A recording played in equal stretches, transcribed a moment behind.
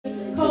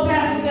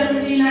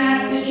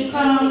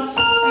come.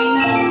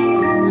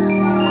 Amen.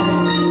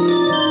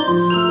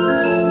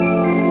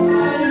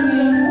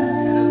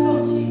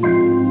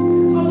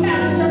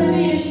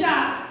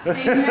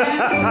 Amen.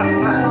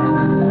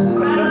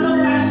 I don't know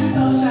why she's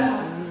so shy.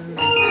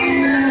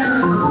 Amen.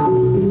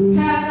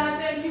 Pastor, I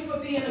thank you for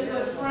being a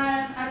good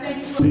friend. I thank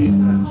you for being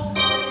a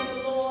co-worker in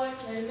the Lord.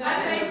 I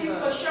thank you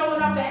for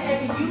showing up at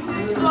every youth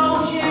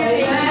explosion.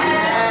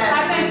 Amen. I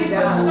thank you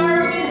for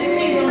serving the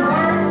kingdom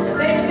work.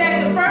 They was at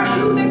the first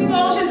youth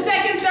explosion,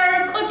 second,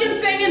 third, cooking,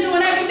 singing,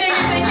 doing everything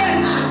that they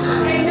can.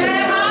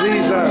 Amen.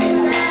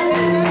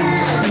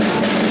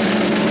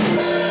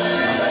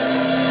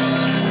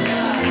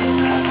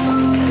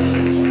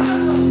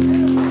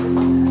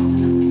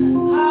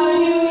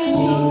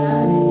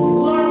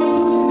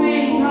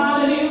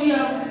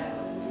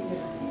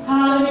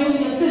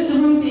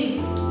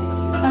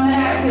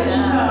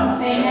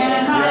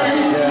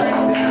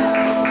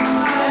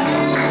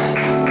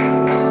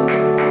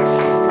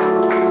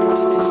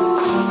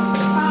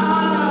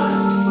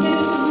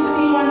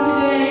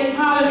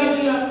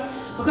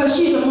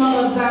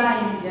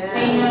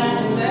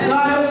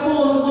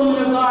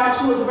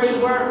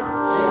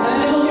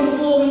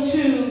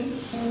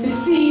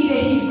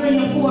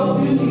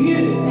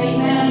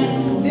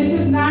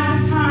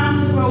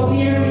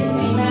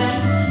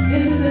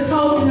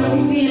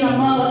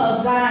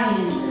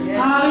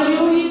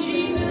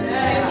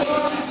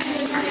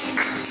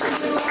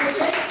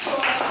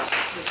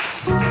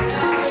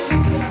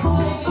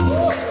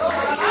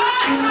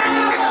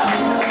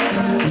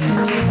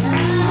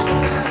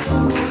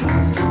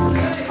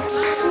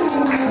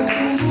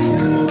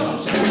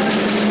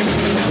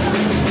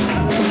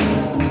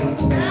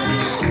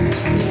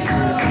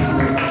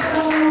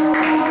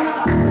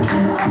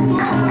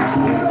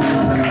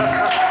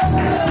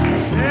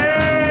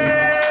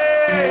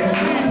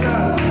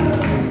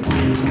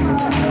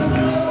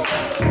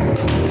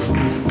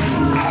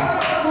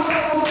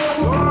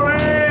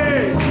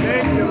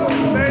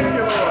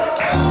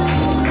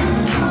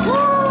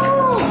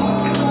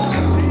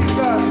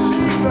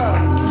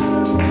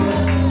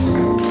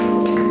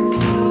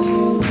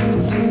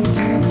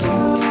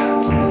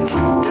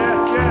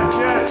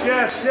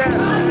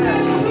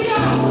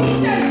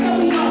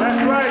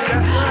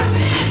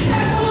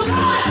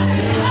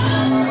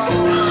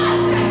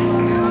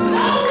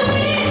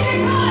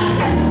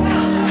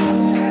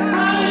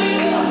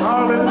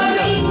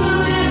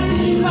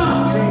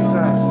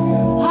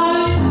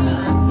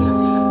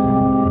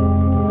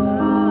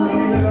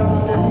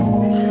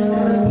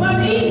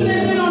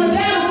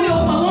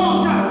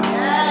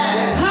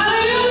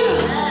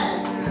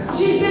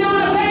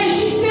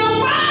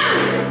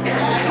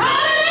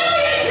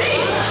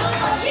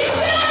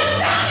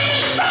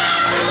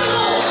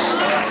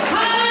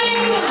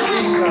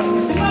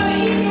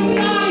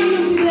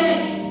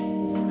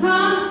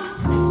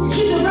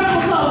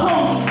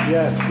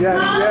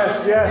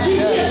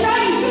 Jesus.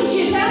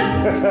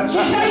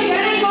 She'll tell you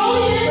that ain't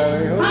holiness.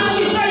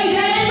 She'll tell you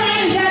that ain't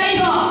right and that ain't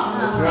God.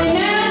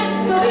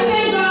 Amen. So we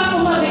thank God for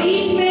Mother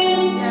Eastman.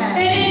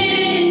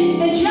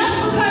 And just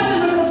because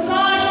there's a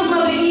massage from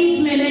Mother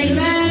Eastman,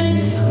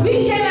 amen, we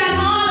cannot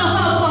honor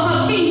her for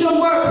her kingdom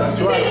work. It's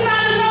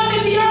not enough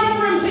in the earth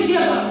for him to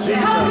give her.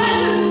 Her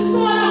blessings is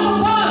stored up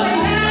above,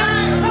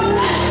 amen. Her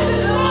blessings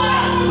is stored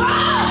up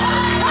above.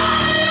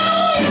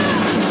 Hallelujah.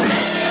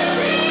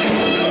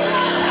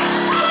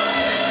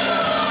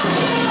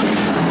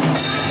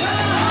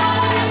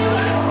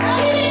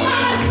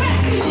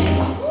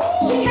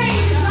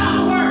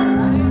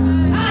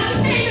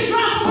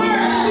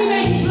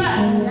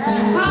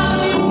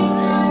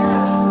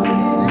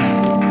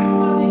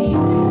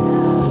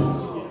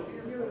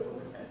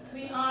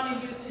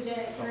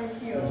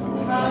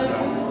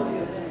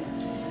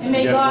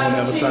 May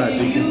God continue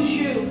to use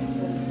you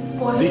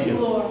for His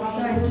glory.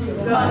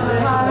 Hallelujah.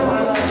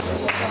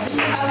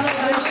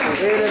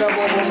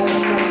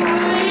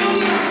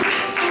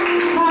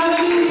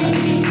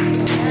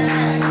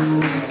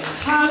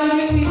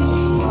 Hallelujah.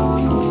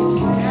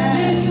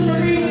 Minister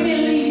Marie, we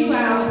didn't leave you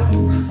out.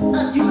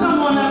 You come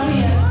on up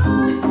here.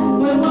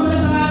 When the woman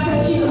of God said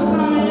she was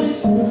coming,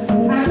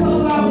 I told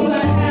God we're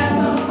going to have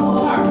something for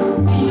her.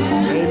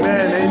 Amen.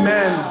 Amen.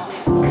 Amen.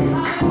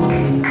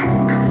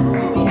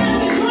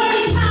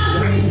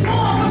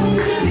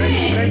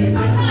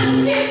 Sometimes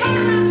you can't turn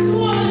around and do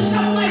all this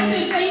stuff like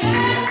this,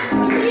 amen?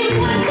 We get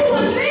 1, 2,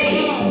 and 3,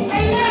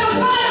 amen? But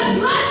God has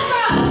blessed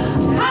us.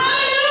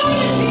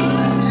 Hallelujah,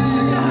 Jesus.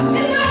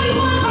 There's only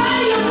one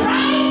body of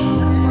Christ.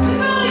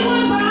 There's only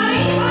one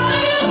body.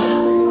 Hallelujah.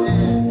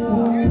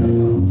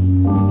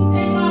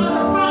 Thank God for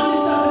the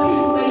promise of the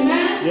people,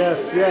 amen? Yes,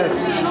 yes.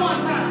 She's on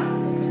time.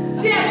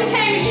 See how she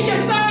came and she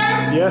just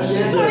served? Yes, she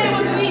did. Just so there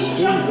was an easy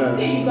jump. There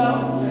you go.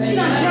 She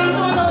done jumped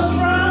on those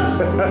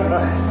drums.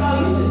 Oh,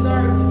 you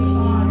deserve to be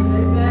honored.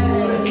 Amen.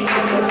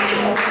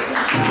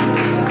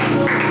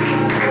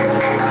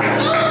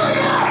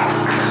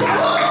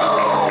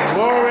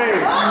 Glory.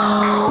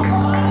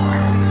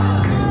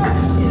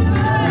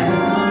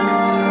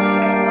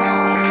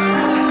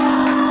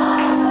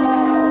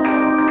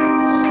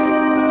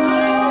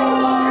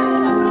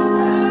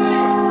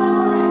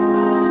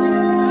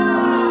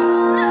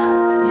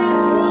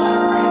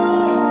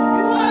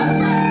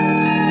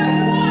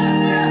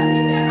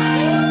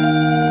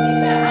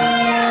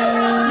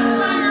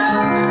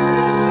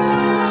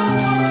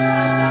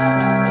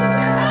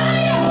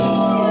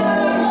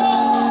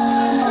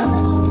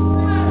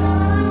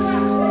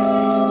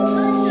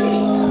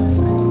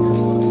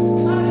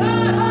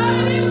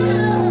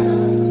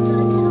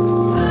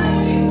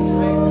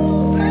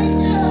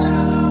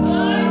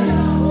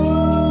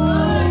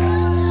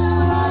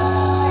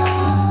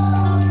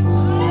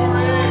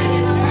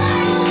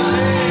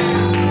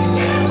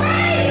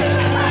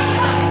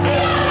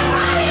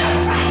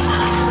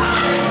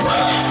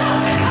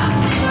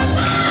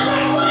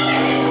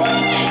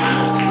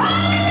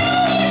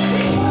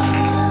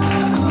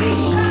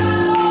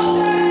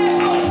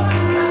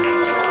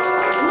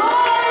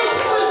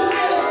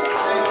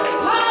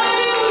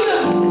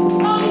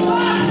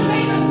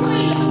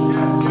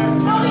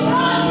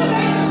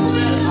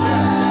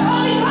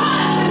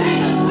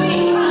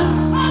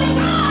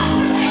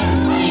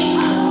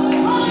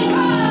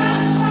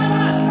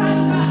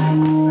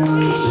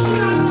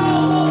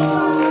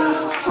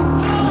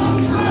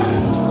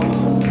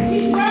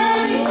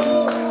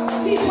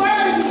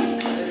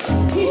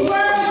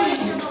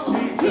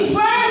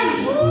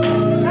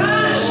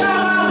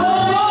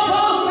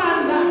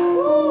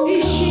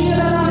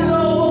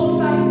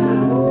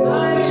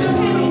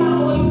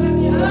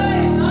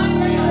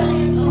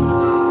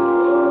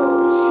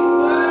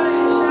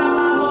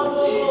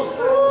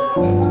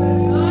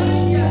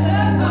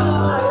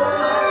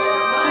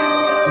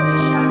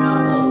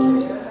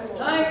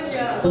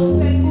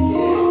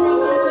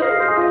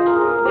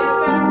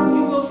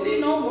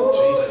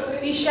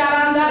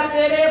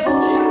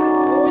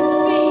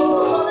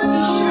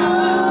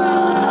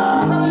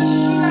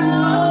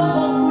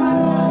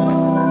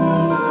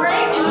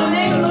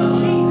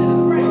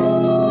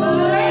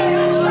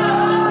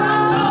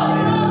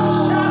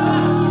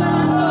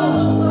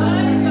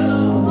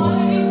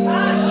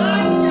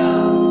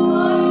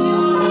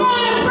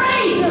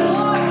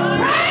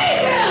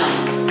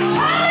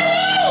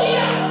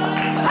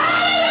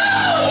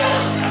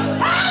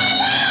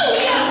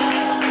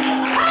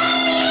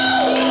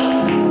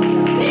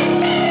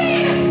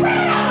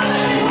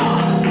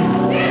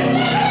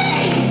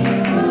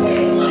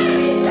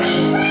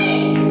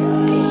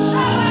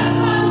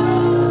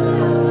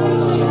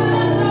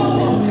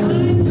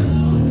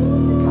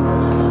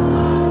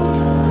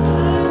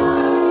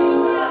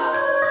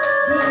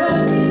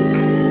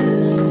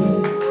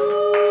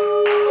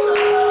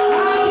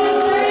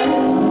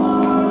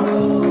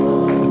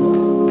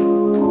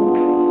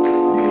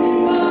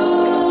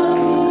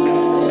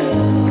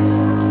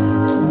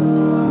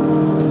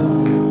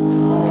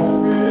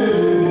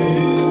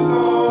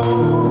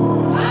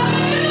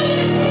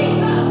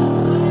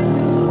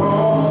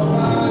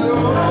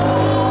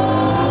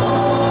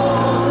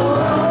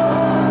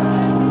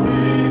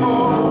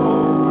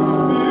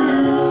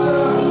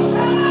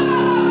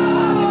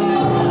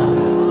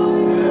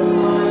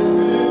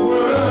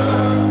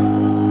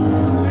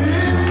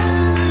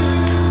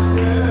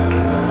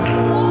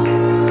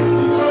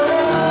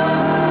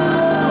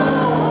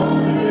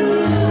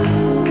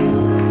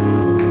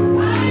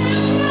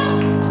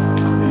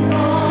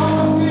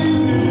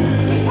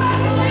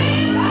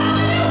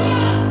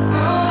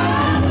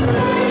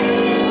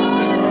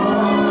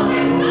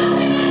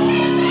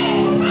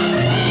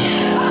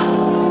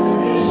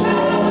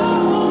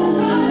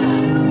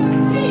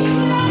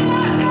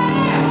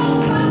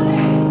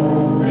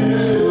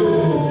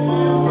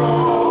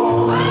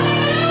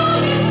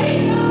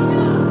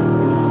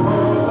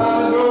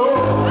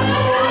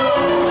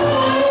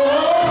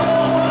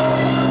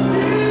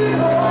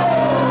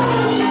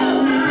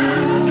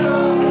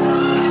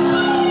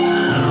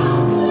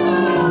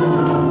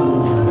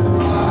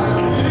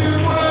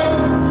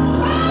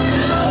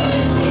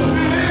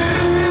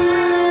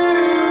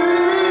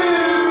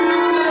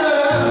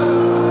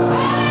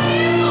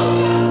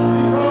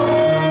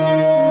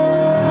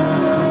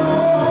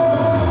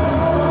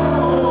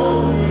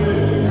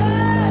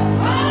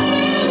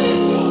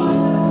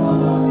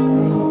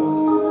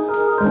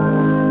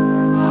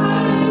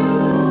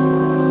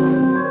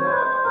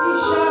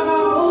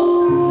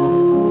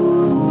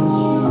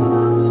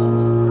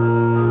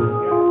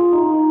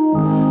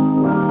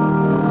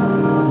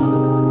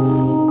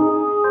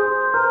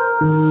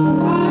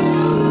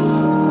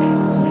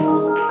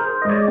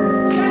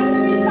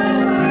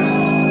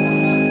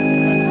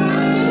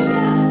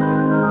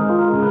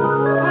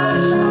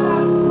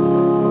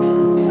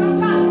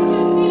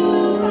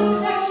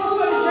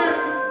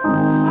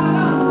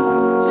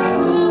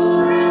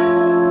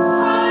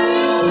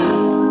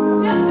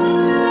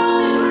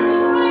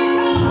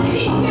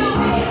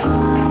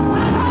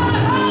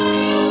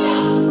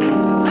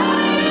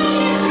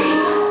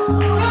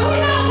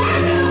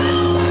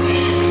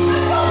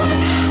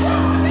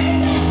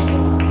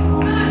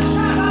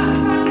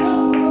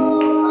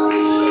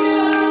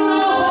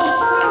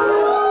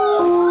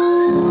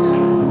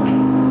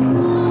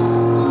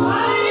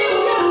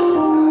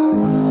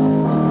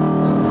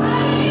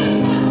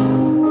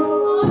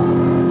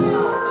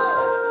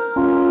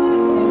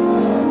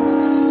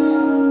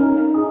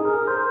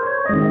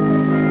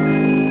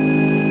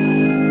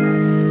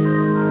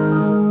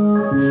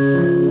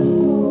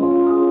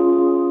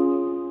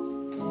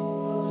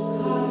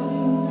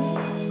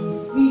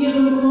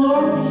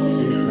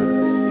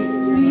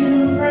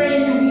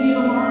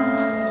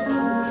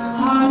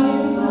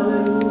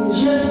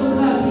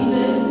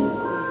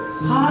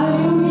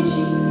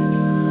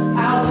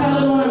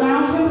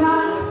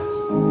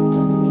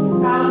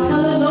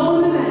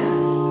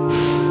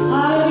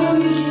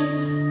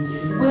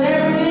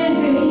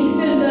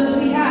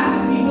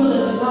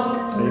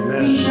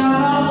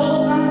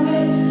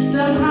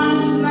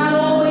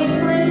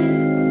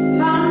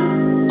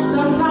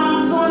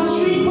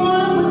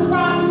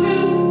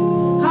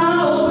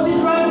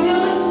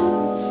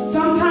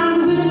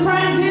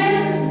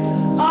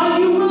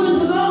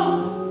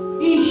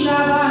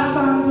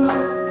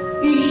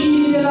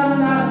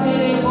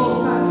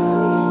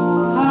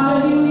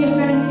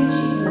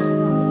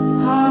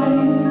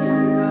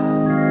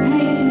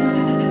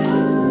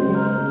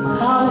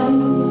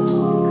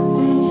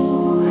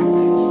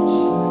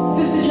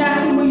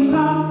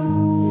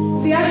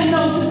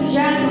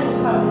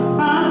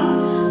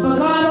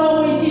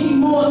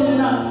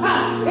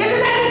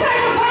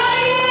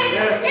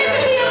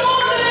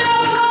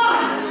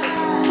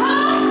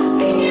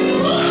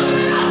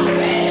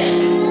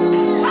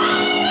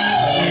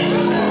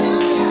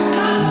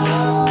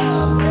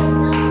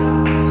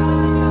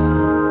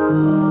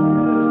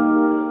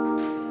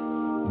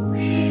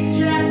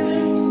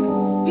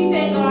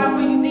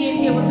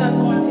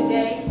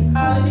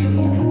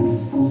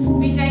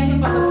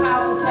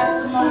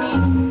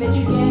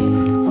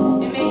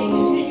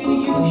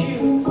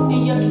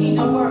 in your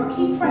kingdom work.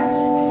 Keep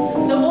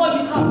pressing. The more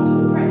you come to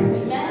the press.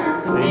 Amen.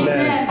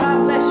 Amen. God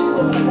bless you,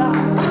 woman of God.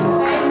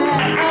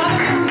 Amen.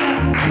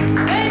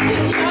 Hallelujah. Thank you,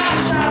 Jesus.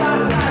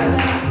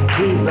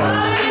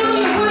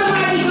 Hallelujah. What a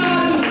mighty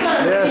God we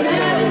serve. Yes,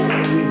 Amen.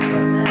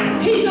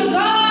 Jesus. He's a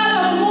God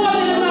of more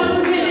than enough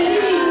provision. He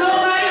leaves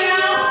nobody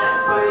out. That's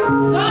right.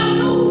 God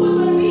knew who was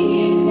going to be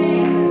here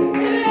today.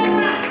 Isn't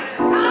that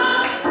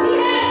right? He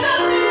had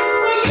something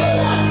for you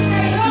on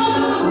today. Those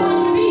who was going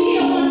to be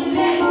here on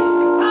today.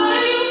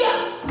 Hallelujah.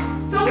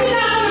 So we're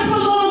not going to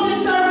prolong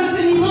this service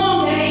any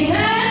longer.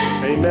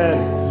 Amen. Amen.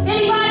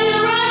 Anybody in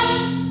a rush?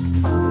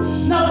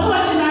 No, of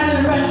course you're not in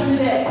a rush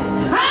today.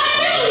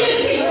 Hallelujah,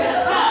 Jesus.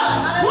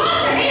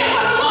 Wash your hand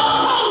for the Lord.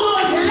 Hold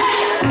on today.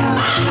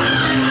 My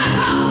God, my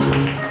God.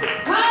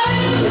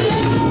 Hallelujah,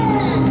 Jesus.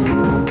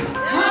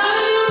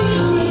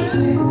 Hallelujah,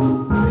 Jesus.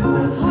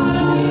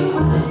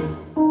 Hallelujah.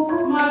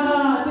 My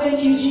God, thank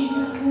you,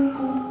 Jesus.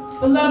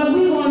 Beloved,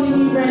 we're going to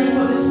be ready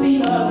for the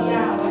speaker of the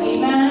hour.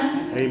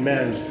 Amen.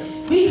 Amen.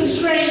 We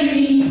constrain you to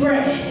eat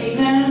bread.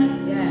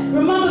 Amen. Yes.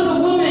 Remember the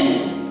woman,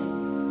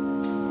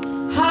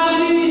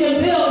 hallelujah, that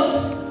built,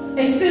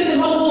 extended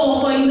her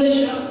wall for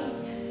Elisha.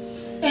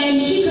 And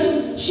she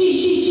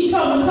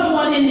told him, come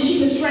on in, and she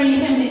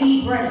constrained him to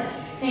eat bread.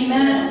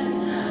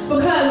 Amen.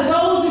 Because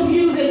those of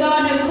you that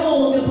God has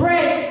called, the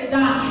bread is the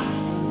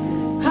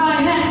doctrine. How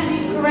it has to be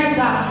the correct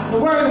doctrine, the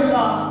word of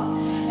God.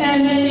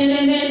 And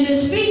the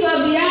speaker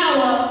of the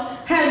hour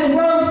has a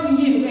word for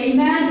you.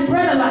 Amen. The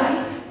bread of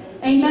life.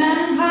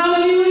 Amen.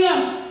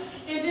 Hallelujah.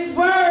 And this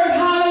word,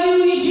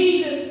 hallelujah,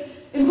 Jesus,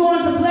 is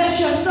going to bless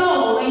your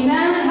soul.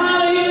 Amen.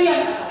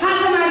 Hallelujah.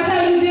 How can I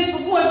tell you this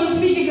before she's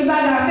speaking? Because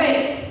I got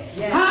faith.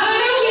 Yes.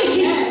 Hallelujah,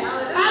 Jesus.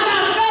 I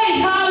got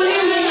faith,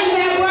 hallelujah, in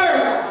that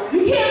word.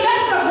 You can't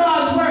mess up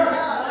God's word.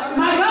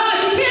 My God,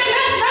 you can't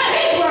mess up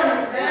his word.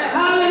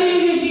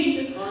 Hallelujah,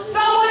 Jesus. So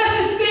I want us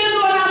to stand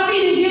on our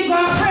feet and give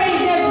God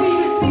praise as we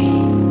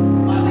receive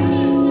what we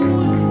need to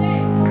do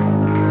today.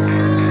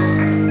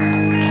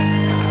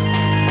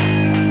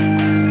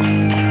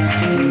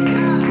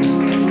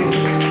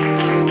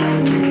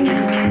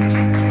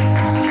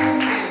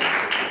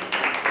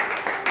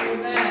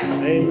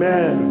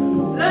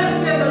 Amen. Let's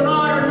give the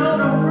Lord a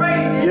note of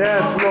praise.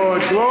 Yes,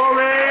 Lord.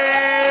 Glory.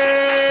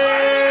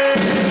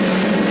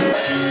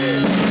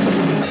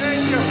 Thank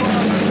you,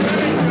 Father.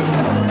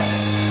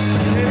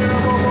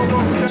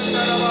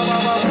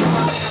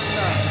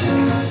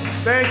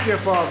 Thank you,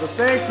 Father.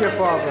 Thank you,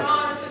 Father.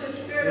 Honor to the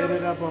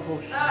Spirit of our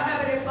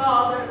Heavenly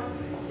Father,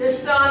 the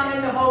Son,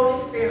 and the Holy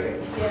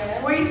Spirit.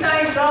 Yes. We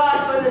thank God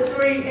for the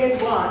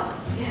 3-in-1.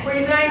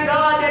 We thank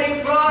God that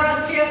He brought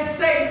us here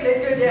safely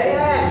today.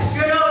 Yes.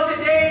 You know,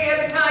 today,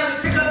 every time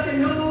you pick up the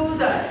news,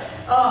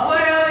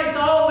 whatever, it's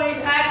always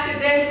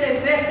accidents and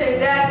this and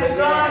that, but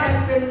God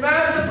has been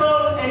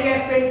merciful and He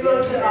has been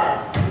good to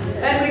us.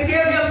 And we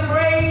give Him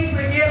praise,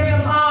 we give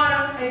Him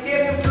honor, and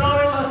give Him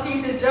glory because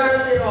He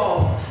deserves it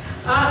all.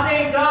 I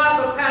thank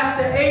God for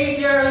Pastor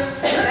Asia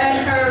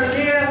and her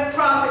dear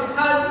prophet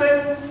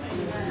husband,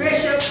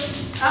 Bishop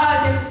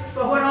Isaac,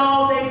 for what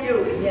all they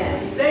do.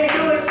 Yes. They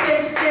do it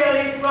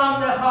sincerely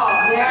from the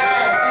heart. Yes.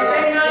 And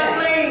they're not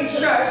playing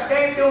church,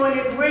 they're doing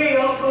it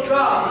real for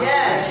God.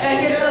 Yes.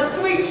 And it's a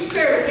sweet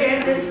spirit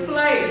in this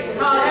place.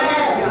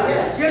 Hallelujah.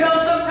 Yes. You know,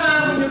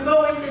 sometimes when you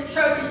go into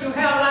churches, you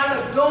have like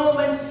a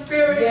dormant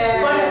spirit,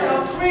 Yes. but it's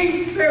a free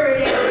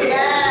spirit in here.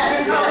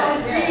 Yes. Because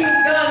it's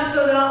being done to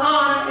the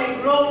honor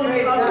and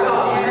glory of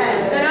God.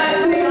 Yes. And I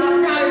tell you,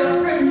 I'm kind of a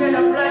privilege and a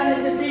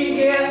blessing to be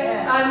here.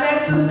 Yes. I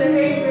met Sister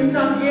Avery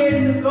some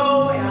years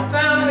ago, and I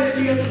found her to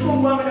be a true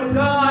woman of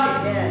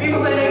God. Yes. Even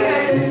when they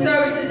had the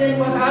services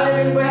in, I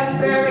live in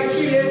Westbury,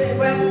 she lives in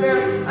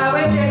Westbury. I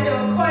went there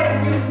to quite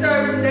a few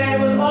services there,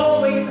 and it was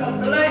always a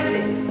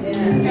blessing. Yes.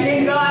 And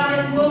then God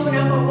is moving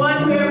them from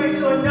one area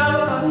to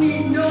another because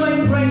He's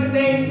doing great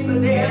things for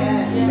them.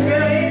 Yes. You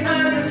know,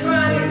 anytime you're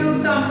trying to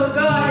do something for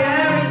God, your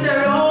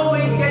adversary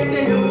always gets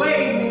in the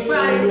way and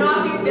try to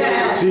knock it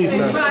down Jesus.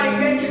 and try to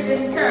get you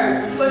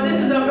discouraged. But this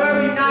is a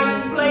very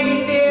nice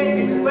place here.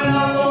 It's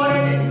well ordered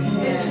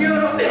and it's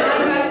beautiful. Like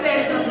I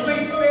said, it's a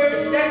sweet spirit.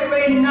 It's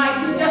decorated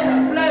nice. It's just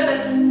a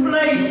pleasant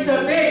place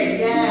to be.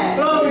 Yes.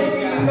 Glory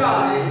be to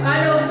God.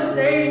 I know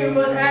Sister Adrian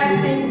was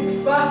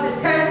asking for us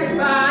to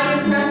testify. I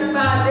didn't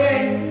testify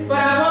then, but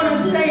I want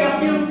to say a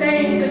few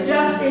things to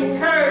just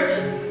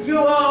encourage you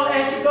all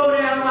as you go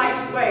down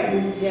life's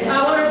way. Yes.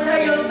 I want to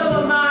tell you some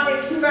of my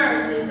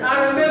experiences.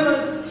 I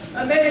remember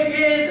many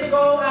years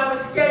ago, I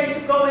was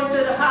scheduled to go into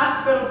the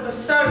hospital for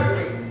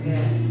surgery.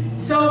 Yes.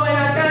 So when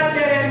I got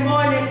there that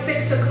morning at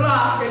 6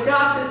 o'clock, the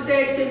doctor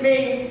said to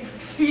me,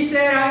 he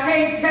said, I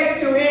can't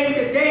take you in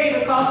today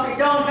because we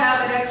don't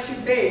have an extra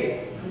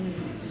bed.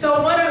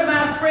 So one of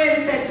my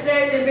friends had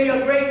said to me,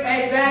 a great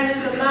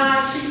evangelist of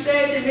mine, she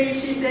said to me,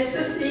 she said,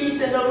 Sister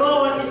Eason, the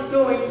Lord is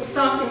doing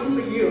something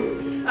for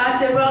you. I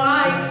said, well,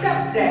 I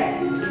accept that.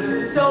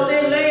 So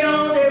then later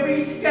on, they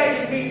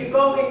rescheduled me to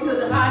go into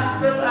the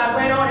hospital. I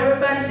went on,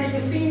 everybody said, you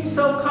seem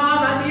so calm.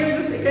 I said, you're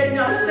used to getting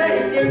upset.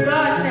 It's in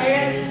God's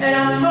hand, and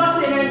I'm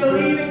trusting and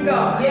believing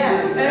God.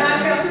 Yes. And I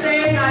kept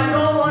saying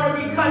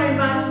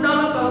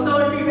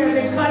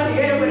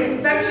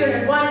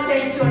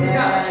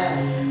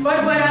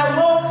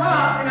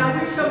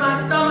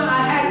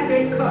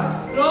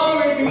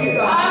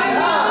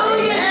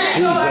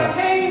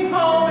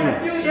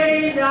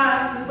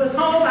was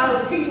home, I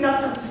was heating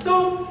up some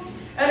soup,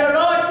 and the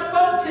Lord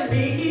spoke to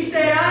me. He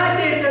said, I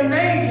did the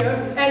major,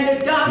 and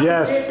the doctor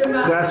did the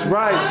minor. That's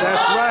right.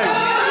 That's right.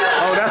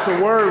 Oh, that's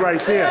a word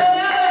right there.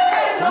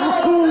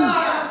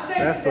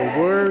 That's a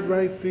word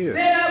right there.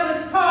 Then I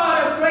was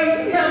part of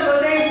Grace Temple.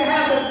 They used to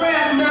have the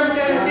prayer service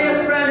that a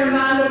dear friend of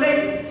mine, the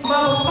late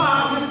Mother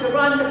Park, used to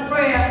run the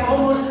prayer for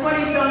almost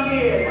 20-some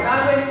years.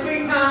 I went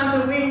 3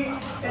 times a week,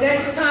 and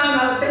at the time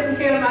I was taking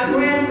care of my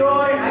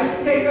granddaughter, and I used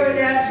to take her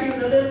there. She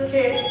was a little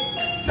kid.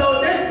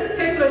 So this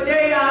particular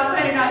day I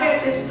went, and I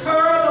had this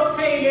terrible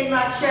pain in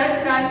my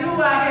chest, and I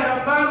knew I had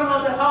a murmur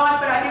of the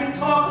heart, but I didn't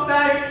talk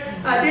about it.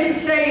 I didn't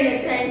say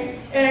anything,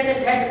 and I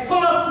just had to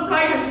pull up a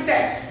flight of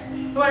steps.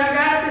 When I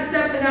got up the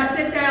steps and I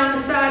sit down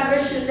beside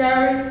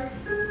missionary,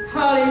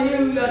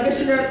 hallelujah,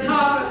 missionary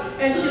Papa,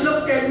 and she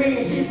looked at me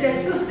and she said,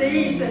 Sister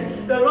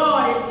Eason, the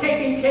Lord is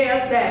taking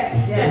care of that.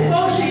 Yeah. And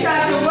before she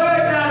got the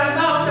words out of her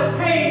mouth,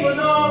 the pain was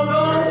all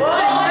gone.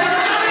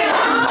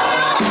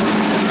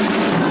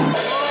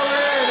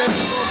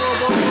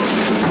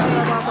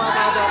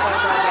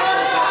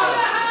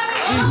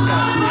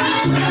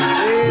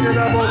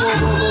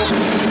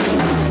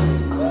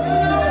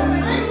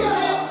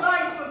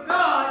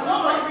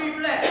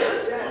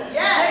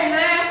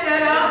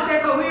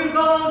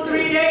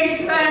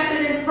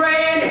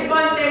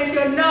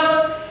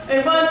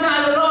 And one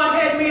time the Lord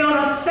had me on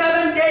a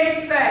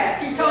 7-day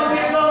fast. He told me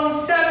to go on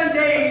 7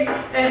 days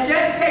and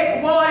just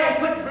take water and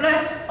put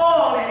blessed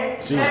oil in it.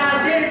 Jesus. And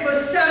I did it for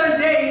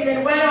 7 days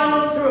and went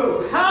on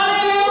through.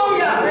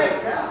 Hallelujah!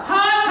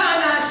 Hard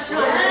time I should.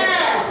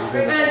 Yes.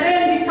 And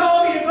then he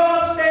told me to go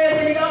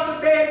upstairs in the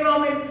upper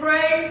bedroom and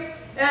pray.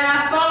 And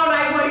I followed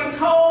like what he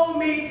told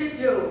me to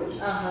do.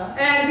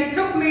 And he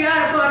took me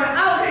out for an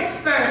out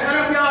experience. I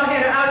don't know if y'all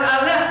had it.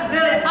 I left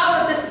really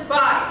out of this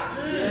body.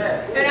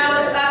 And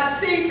I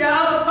see the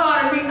other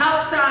part of me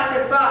outside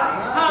the body.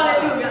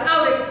 Hallelujah.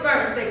 Out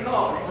experience, they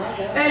call it.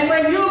 And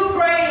when you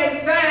pray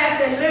and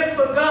fast and live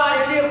for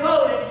God and live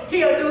holy,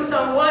 he'll do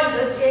some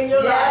wonders in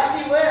your life.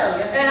 Yes, he will.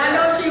 Yes, and I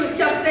know she was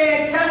kept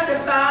saying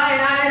testify,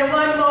 and I had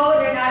one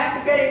more, and I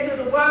have to get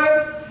into the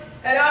word.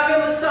 And I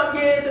remember some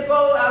years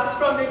ago, I was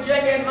from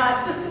Virginia, and my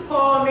sister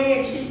called me,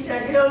 and she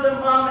said, Hilda,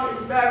 Mama is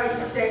very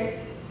sick.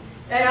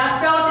 And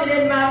I felt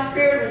it in my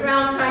spirit. It was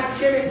around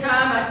Thanksgiving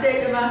time. I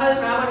said to my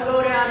husband, I want to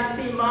go down and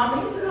see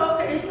Mama. He said,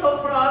 okay, it's no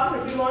problem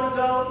if you want to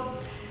go.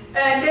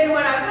 And then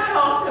when I got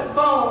off the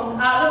phone,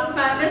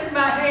 I lifted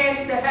my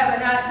hands to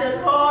heaven. I said,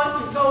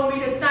 Lord, you told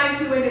me to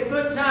thank you in the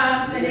good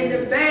times and in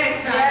the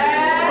bad times.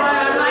 Yes. But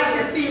I'd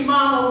like to see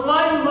Mama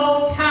one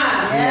more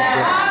time.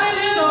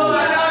 Yes. So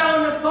I got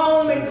on the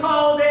phone and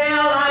called the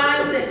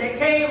airlines, and they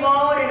came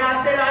on, and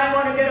I said, I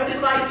want to get a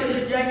flight to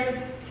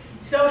Virginia.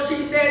 So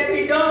she said,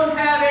 we don't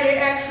have any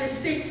extra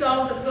seats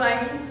on the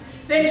plane.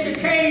 Then she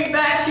came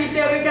back, she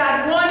said, we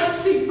got 1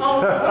 seat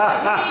on the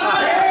plane.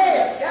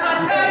 Yes,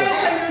 I tell you,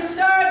 when you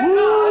serve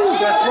God.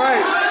 That's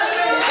right.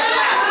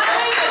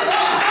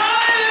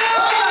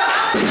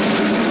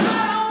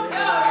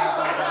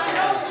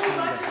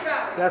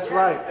 That's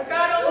right. I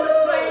got on the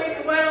plane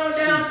and went on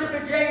down to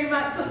Virginia.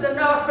 My sister and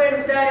our friend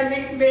was there to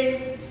meet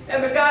me.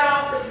 And we got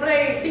off the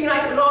plane. It seemed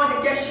like the Lord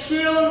had just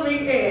shielded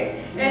me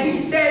in. And he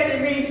said to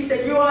me, he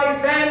said, you are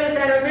evangelist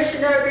and a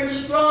missionary, be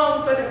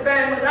strong for the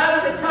families. I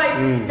was the type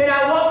that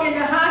I walk in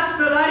the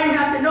hospital, I didn't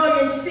have to know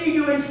you and see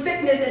you in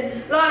sickness,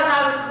 and a lot of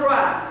I would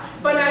cry.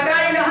 But when I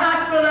got in the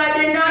hospital, I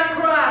did not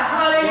cry.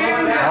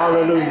 Hallelujah.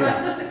 Hallelujah. And my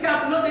sister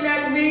kept looking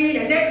at me.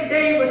 The next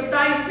day was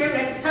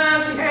Thanksgiving. At the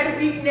time, she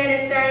hadn't eaten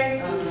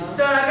anything.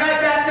 So I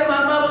got back to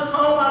my mother's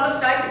home. I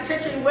looked out the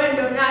kitchen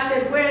window, and I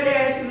said, where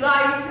there's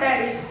life,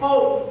 there is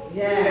hope.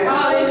 Yes.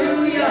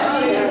 Hallelujah.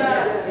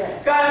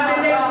 Jesus. Got up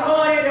the next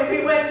morning, and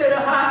we went to the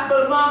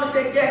hospital. Mama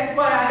said, guess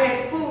what? I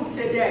had food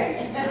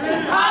today.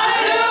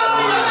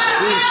 Hallelujah.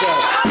 Jesus.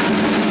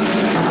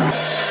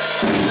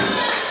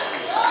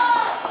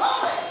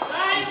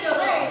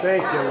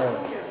 Thank you, Lord.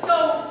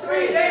 So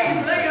 3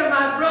 days later,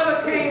 my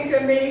brother came to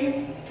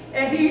me,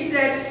 and he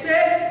said,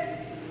 sis,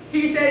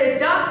 he said, the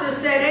doctor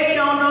said they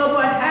don't know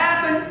what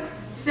happened.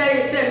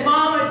 Said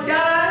Mama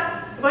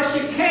died, but she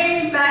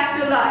came back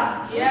to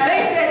life. Yeah.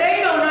 They said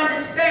they don't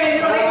understand.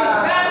 You know, they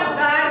was back to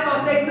life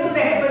because they knew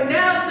they had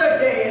pronounced her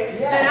dead.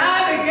 Yeah. And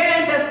I began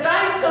to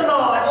thank the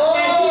Lord. Oh.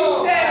 And he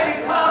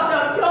said, because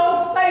of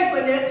your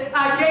faithfulness,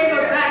 I gave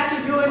her back to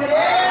you in the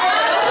day.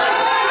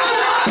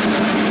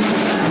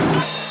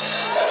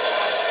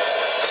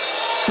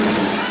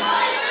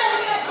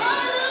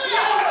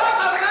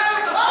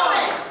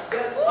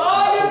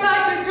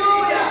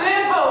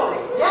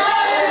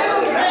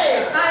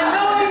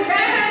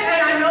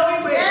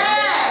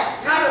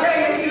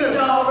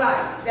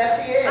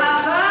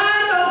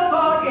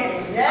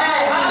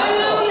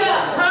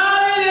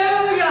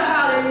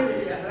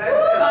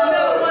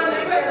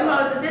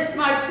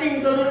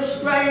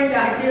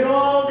 I did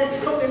all this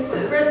cooking for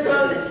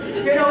Christmas, and,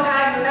 you know,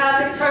 having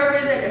out the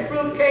turkeys and the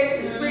fruit cakes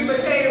and sweet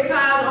potato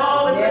pies,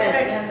 all of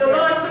that. The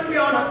Lord put me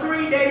on a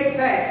 3-day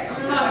fast,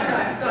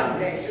 sometime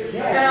Sunday.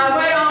 And I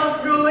went on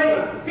through it,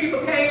 and people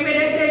came in,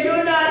 they said,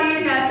 you're not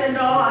eating? I said,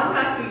 no, I'm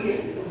not eating.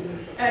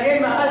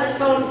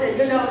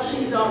 what,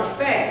 she's on a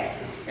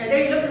fast. And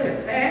they looked at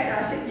me, fast?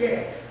 I said,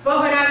 yeah. But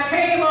when I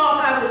came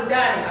off, I was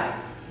dynamite.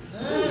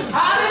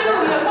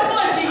 Hallelujah. Come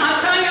on, Jesus.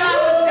 I'm telling you, I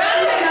was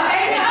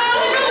dynamite.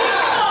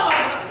 Hallelujah.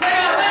 When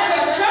I went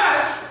to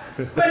church,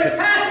 when the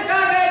pastor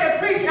got ready to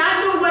preach, I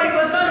knew what he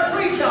was going to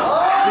preach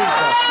on.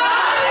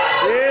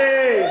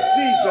 Hey,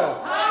 Jesus.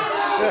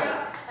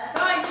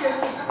 Thank you.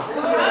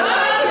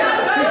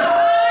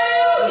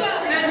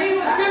 And he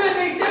was giving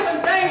me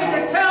different things to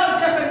tell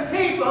different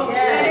people.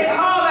 And they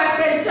called back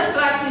and said, just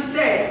like you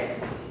said,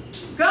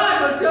 God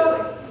will do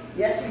it.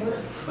 Yes, he will.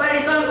 But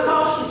it's going to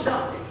cost you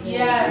something.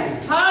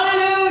 Yes.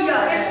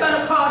 Hallelujah. It's going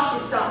to cost you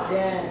something.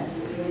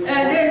 Yes.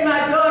 And then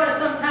my daughter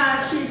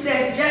sometimes, she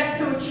says, just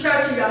too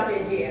churchy up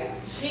in here.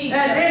 Jesus.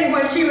 And then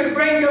when she would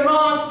bring the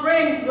wrong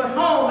friends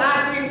home,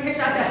 I'd be in the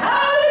kitchen, I said,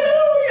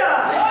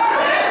 hallelujah.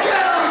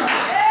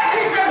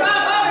 She said, my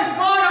mom is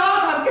going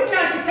off. I'm getting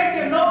out to take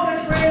your no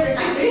good friends and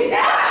she leave.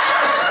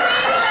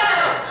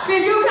 See,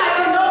 you got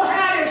to know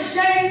how to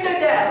shame the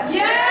devil.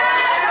 Yes.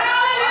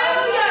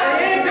 Hallelujah.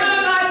 And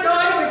anytime my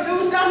daughter would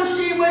do something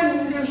she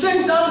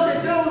shouldn't supposed to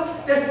do,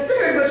 the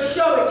Spirit would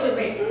show it to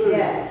me.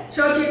 Yes.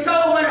 So she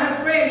told one of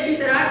her friends, she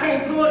said, I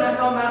can't pull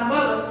nothing on my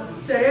mother.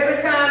 So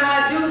every time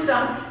I do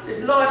something,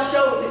 the Lord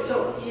shows it to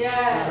her.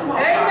 Yeah.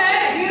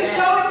 Amen. He'll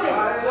show it to you.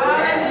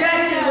 Yes,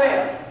 he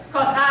will.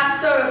 Because I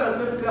serve a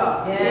good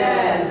God.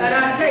 Yes. And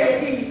I tell you,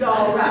 he's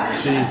all right.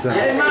 Jesus.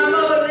 And my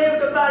mother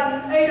lived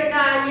about 8 or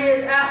 9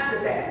 years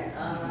after that.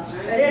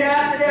 And then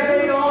after that,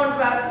 later on,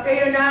 about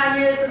 8 or 9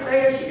 years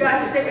later, she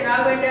got sick, and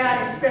I went down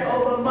and spent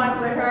over a month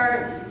with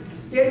her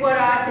and did what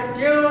I could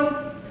do.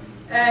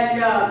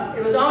 And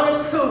it was on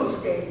a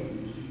Tuesday.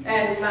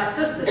 And my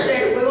sister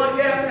said, we want to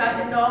get up. And I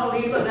said, no,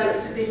 leave her, let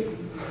her sleep.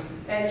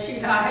 And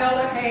I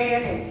held her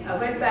hand, and I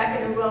went back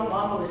in the room.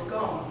 Mama was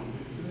gone.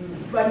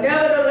 But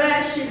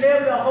nevertheless, she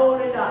lived a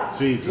holy life.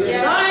 Jesus.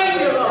 Thank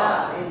you, Lord.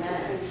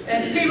 Amen.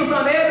 And people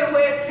from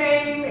everywhere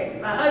came,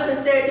 and my husband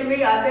said to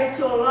me, I've been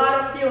to a lot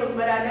of funerals,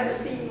 but I've never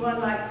seen one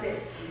like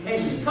this. And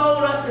she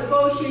told us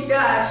before she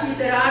died, she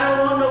said, I don't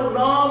want no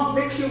long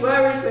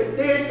obituaries with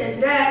this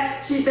and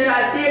that. She said,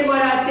 I did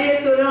what I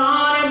did to the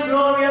honor and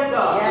glory of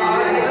God.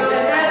 Yes.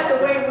 And that's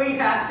the way we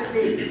have to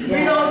be.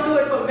 We don't do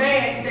it for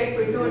man's sake,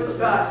 we do it for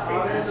God's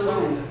sake.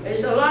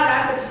 It's a lot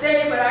I could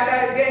say, but I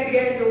got to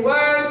get in the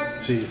Word.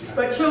 Jesus.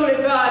 But truly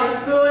God is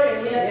good,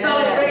 and we're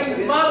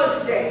celebrating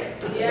Mother's Day.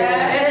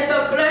 Yes. And it's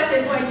a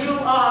blessing when you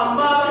are a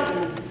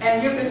mother,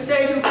 and you can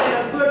say you've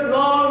been a good,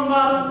 long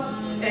mother,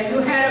 and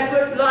you had a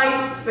good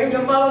life when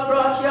your mother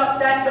brought you up.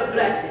 That's a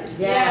blessing.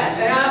 Yes.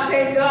 And I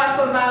thank God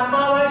for my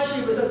mother.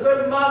 She was a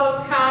good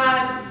mother,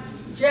 kind,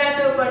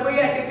 gentle, but we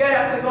had to get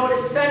up and go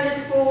to Sunday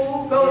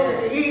school, go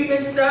to the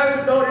evening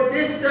service, go to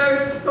this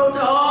service, go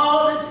to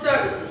all the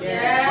services.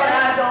 Yes. But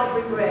I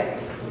don't regret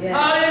it.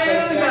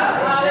 Yes.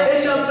 Hallelujah.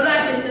 It's a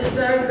blessing to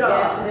serve God.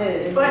 Yes,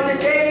 it is. But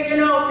today, you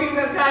know, people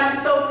have gotten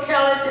so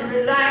careless and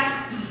relaxed.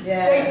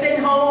 Yes. They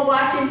sitting home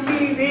watching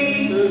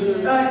TV,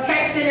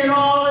 texting and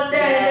all of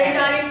that, and they're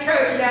not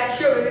encouraging that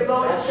children to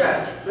go to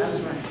church. That's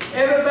right.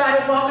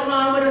 Everybody walking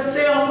around with a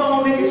cell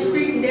phone in the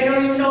street, and they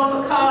don't even know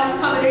if a car is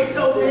coming. They're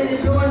so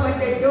busy doing what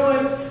they're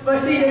doing. But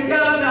see, the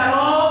devil got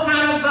all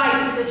kind of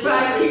vices to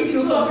try to keep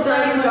you from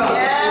serving God.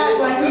 Yes.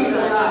 But he's a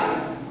liar.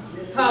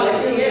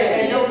 Hallelujah.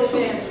 And no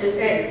truth is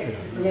in.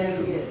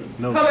 Yes, he is.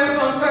 No. Coming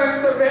from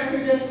 1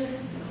 Corinthians,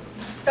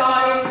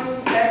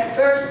 starting at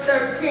verse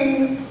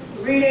 13,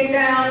 reading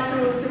down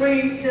through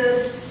 3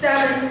 to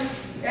 7,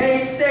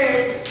 and it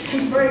says,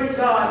 praise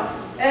God,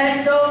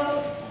 and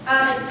though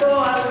I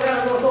restore,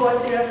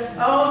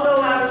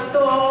 although I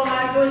restore all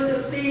my goods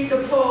to feed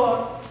the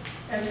poor,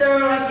 and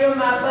thoroughly give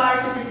my body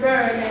to be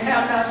burned, and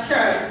have not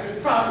charity,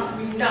 it profits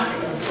me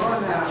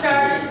nothing.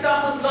 Charity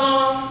suffers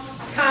long,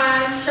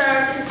 kind,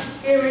 charity,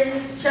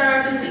 giving,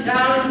 charity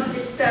devours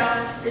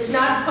itself, is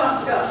not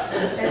puffed up,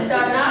 and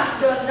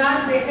does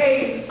not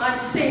behave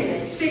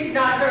unseemly, seek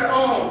not her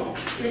own,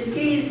 is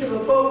easy to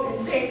provoke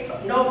and think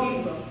of no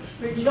evil.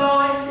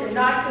 Rejoice in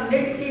not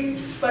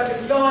iniquity,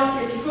 but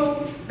rejoice in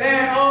truth,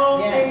 bearing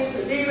all things,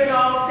 believing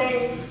all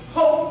things,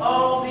 hope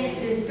all these,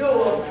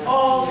 endure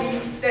all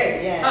these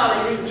things. Yes.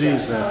 Hallelujah.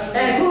 Jesus.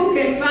 And who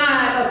can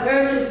find a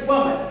virtuous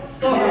woman?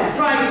 For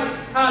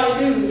Christ,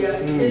 hallelujah,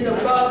 is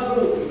above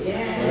rules.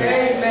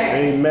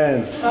 Amen.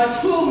 Amen. A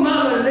true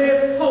mother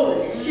lives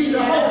holy. She's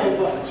a holy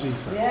woman.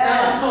 Jesus.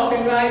 Now I'm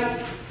talking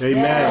right.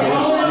 Amen.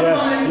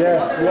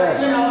 Yes.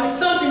 You know, it's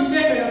something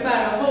different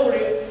about a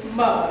holy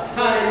mother.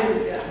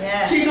 Hallelujah.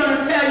 Yes. She's going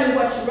to tell you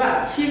what's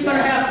right. She's going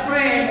to have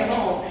friends at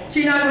home.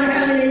 She's not going to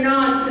have any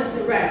nonsense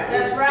to rest.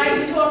 That's right.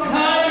 You're talking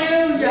about.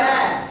 Hallelujah.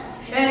 Yes.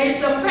 And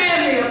it's a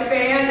family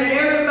affair that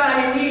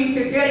everybody needs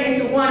to get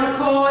into one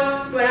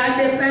accord. When I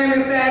say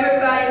family affair,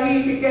 everybody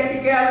needs to get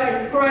together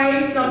and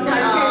pray. Sometimes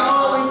you can't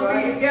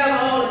always be together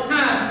all the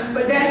time.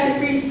 But that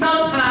should be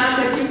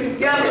sometime that you can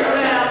gather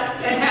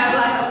around and have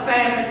like a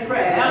family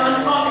prayer.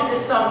 I'm talking to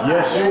somebody.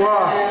 Yes, you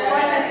are.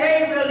 But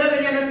today we're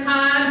living in a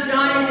time,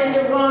 Johnny's in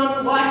the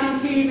room watching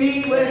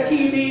TV with a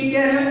TV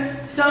dinner.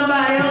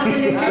 Somebody else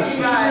in the kitchen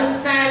with a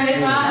sandwich.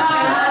 And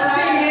I'm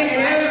sitting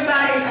and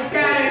everybody's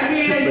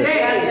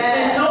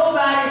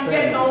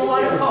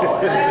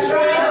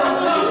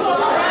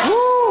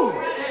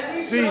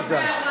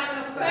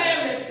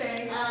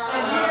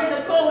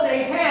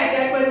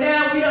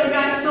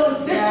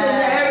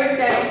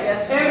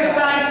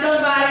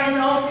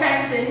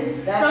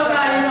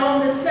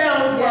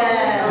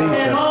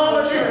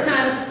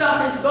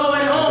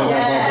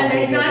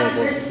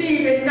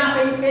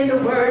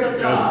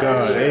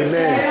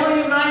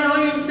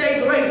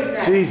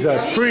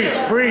Jesus. Preach,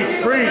 preach,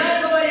 preach.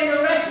 I'm going in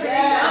the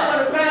restaurant. I'm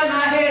going to grab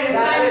my head and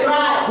that's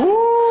right.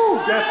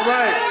 Woo! That's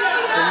right.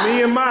 For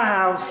me and my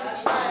house.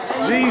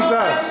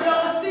 Jesus. You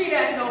don't see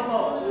that no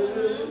more.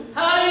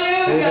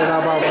 Hallelujah.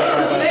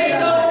 They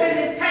so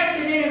busy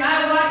texting him. I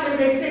watch them.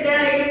 They sit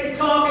down and get to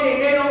talking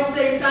and they don't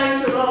say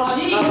thank you, Lord.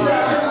 Jesus. The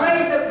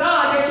grace of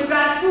God that you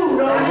got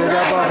food on the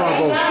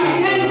side.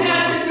 He didn't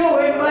have to do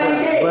it, but he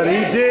did. But he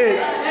did.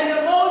 And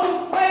the more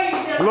you praise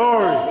him,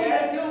 Glory. the more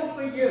he'll do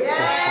for you. I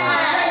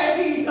tell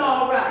you, he's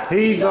all right.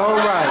 He's all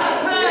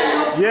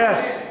right. Yes.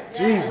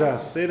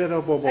 Jesus. Say that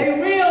up, A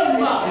real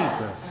mother.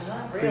 Jesus.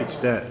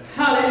 Preach that.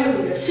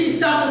 Hallelujah. She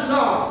suffers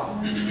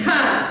long,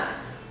 kind.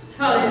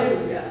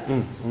 Hallelujah.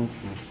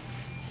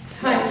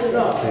 Thank you,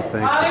 Lord.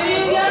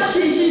 Hallelujah.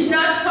 She's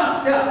not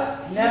puffed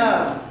up.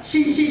 No.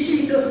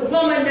 She's a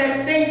woman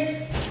that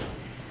thinks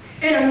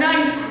in a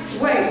nice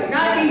way,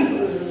 not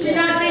evil. She's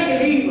not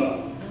thinking evil.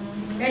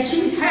 And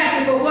she's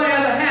happy for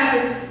whatever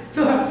happens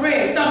to her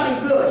friends,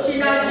 something good. She's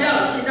not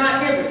jealous. She's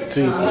not envious.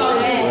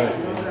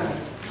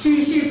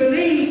 She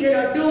believes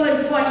in doing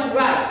what's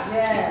right.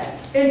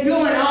 Yes. In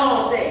doing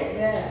all things.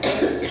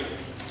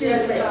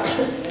 Yes.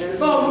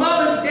 For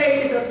Mother's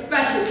Day is a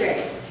special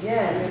day.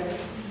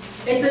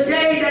 Yes. It's a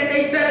day that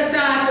they set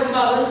aside for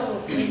mothers.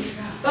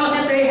 Because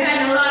if they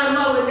hadn't, a lot of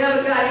mothers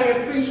never got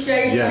any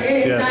appreciation or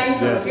anything,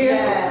 so give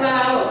a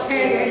flower or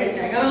candy or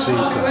anything. I'm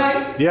talking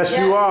right? Yes,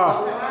 you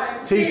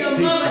are. Teach, teach. A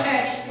mother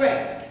has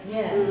strength.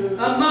 Yes. A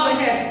mother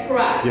has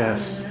pride.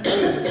 Yes.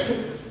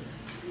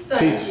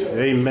 Thank Teach. you.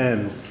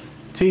 Amen.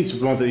 Teach,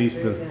 Brother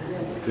Easton.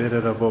 A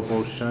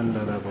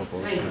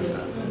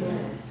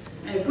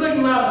good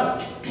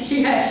mother,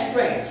 she has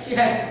strength, she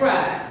has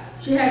pride,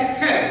 she has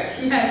courage,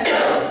 she has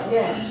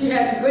courage, she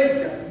has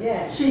wisdom,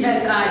 she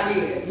has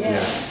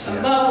ideas. A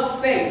mother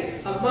of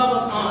faith, a mother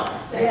of honor.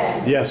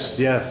 Yes,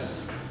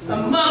 yes. A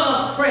mother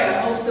of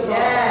prayer, most of all.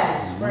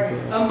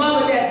 A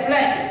mother that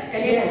blesses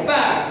and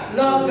inspires,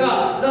 love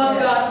God, love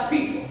God's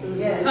people.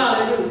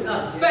 Hallelujah. A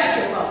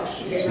special mother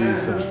she is.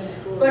 Jesus.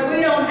 But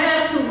we don't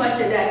have too much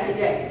of that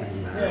today.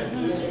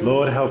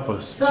 Lord help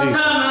us. Sometimes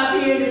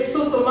I be in the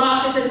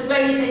supermarkets and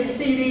places and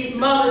see these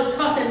mothers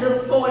cussing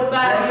little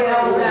 45 years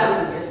old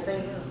out.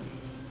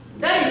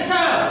 That is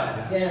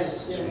terrible.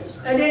 Yes.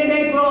 And then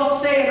they grow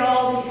up saying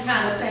all these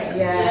kind of things.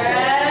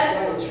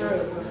 Yes. True.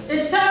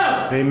 It's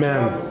terrible.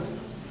 Amen.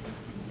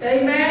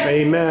 Amen.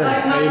 Amen.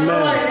 Like my Amen.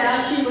 daughter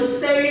now, she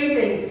was saved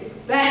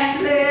and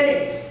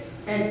backslid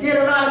and did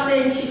a lot of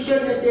things she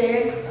shouldn't have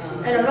did.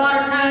 And a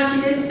lot of times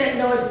she didn't set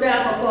no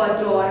example for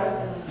her daughter.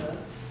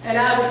 And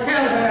I would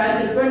tell her, I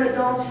said, Brenda,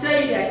 don't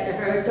say that to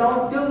her.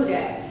 Don't do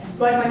that.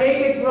 But when they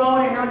get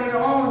grown and on their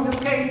own, you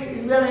can't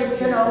really,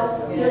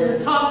 you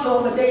talk to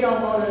them, but they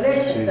don't want to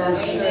listen.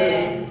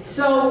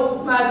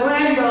 So my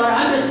granddaughter,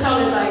 I'm just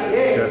telling you like it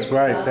is. That's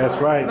right. That's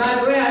right. I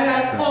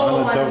got a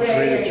call one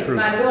day, and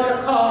my daughter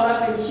called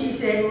up and she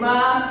said,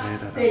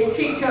 Mom, they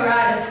kicked her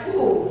out of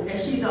school, and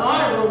she's an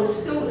honor roll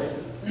student.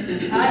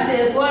 I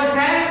said, what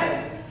happened?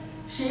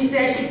 She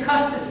said she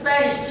cussed the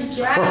Spanish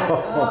teacher out.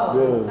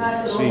 I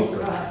said, oh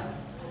God.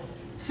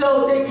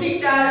 So they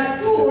kicked her out of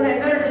school, and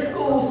none of the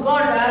schools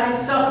wanted her out in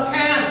Suffolk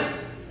County.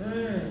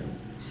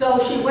 So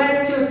she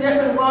went to a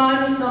different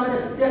one, some of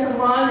the different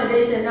ones, and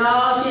they said,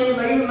 no, she ain't,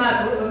 even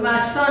my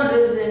son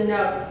lives in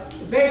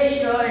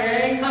Bayshore,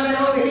 and ain't coming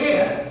over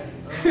here.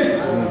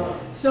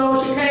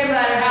 So she came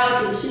by the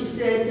house and she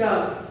said,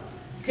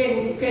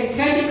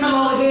 can't you come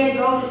over here and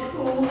go to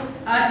school?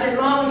 I said, as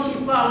long as she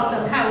follows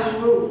some house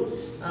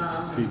rules.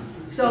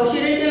 So she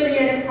didn't give me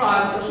any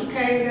problems. So she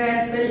came there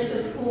and finished her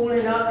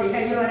schooling up. They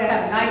had, they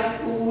have night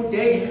school,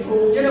 day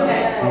school,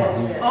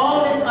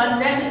 all this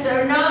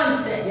unnecessary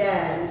nonsense.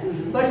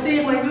 Yes. But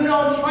see, when you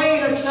don't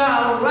train a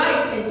child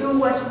right and do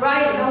what's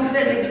right and don't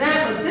set an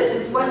example, this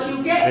is what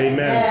you get. Amen.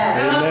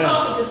 And Amen. I'm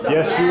talking to somebody.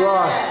 Yes, you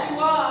are. Yes, you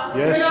are.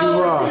 Yes, you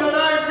are. See, a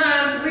lot of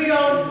times we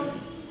don't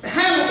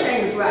handle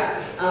things right.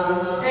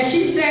 And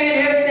she's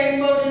saying everything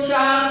for the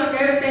child,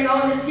 putting everything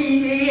on the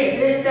TV and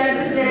this, that,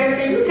 and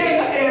everything. You can't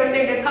look at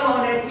everything that come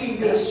on that TV.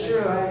 That's true.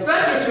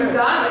 Especially if you're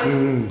godly.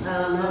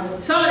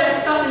 Some of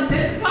that stuff is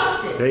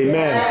disgusting.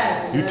 Amen.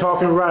 Yes. You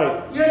talking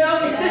right.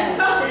 It's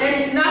disgusting, and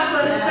it's not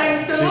for the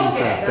saints to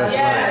look at. That's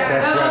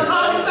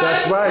right.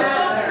 That's right.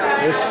 That's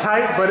right. It's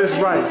tight, but it's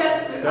right.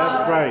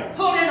 That's right.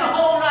 Pull in a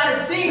whole lot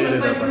of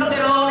demons when you look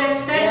at all that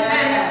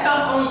satanic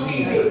stuff on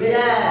TV.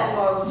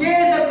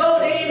 Years ago,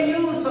 they didn't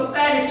use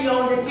profanity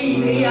on the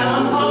TV.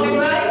 I'm talking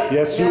right.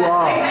 Yes, you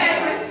are. They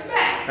had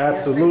respect.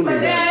 Absolutely.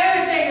 But now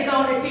everything is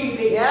on the TV.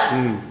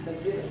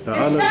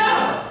 It's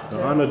terrible.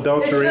 The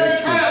unadulterated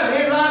it's really terrible.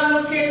 There's a lot of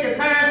little kids, the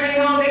parents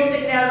ain't home, they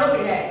sitting there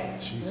looking at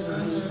it.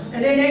 Jesus.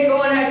 And then they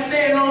go in there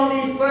saying all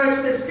these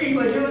words that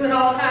people are using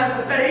all kinds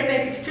of, they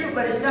think it's true,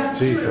 but it's not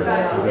true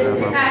about it. It's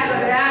the act of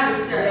the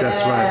adversary.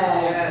 That's right.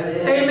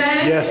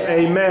 Amen? Yes,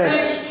 amen.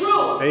 And it's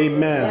true.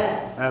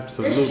 Amen.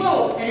 Absolutely. It's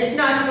true, and it's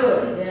not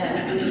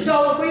good.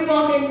 So we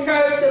want to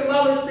encourage the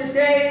mothers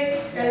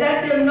today and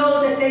let them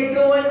know that they're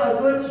doing a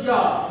good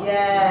job.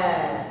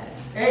 Yes.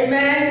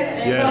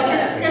 Amen?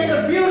 Yes. It's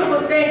a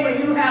beautiful thing when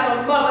you have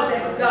a mother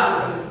that's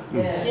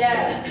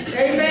Yes.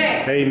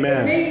 Amen.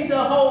 Amen. It means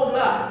a whole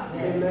lot.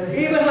 Yes.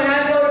 Even when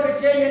I go to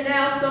Virginia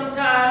now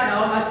sometime, you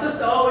know, my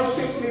sister always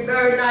treats me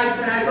very nice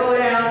when I go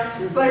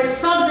down. But it's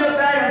something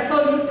about it. I'm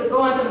so used to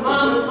going to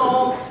Mama's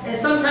home, and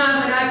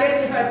sometimes when I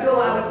get to her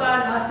door, I would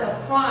find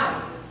myself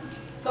crying.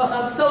 Because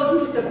I'm so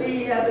used to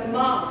being there with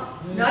Mama.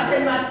 Not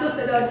that my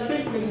sister doesn't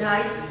treat me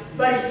nice,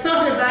 but it's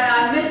something about it.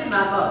 I miss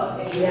my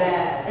mother.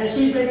 Yeah. And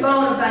she's been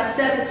gone about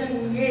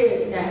 17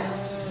 years now.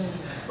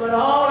 But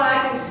all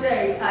I can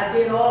say, I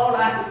did all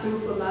I could do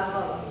for my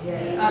mother.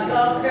 Yeah. I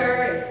loved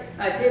her,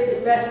 and I did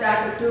the best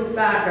I could do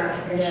by her,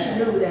 and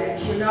she knew that,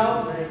 you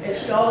know? And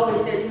she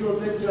always said, "You're a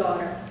good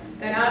daughter."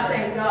 And I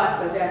thank God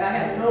for that. I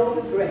have no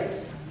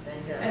regrets.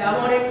 And I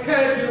want to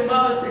encourage you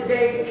mothers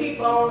today to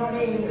keep on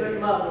being good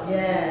mothers.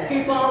 Yes.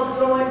 Keep on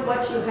doing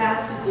what you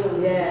have to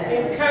do. Yes.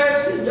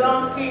 Encourage the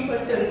young people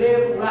to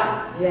live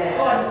right,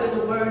 according to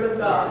the Word of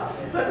God.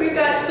 But we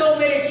got so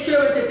many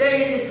children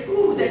today in the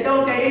schools that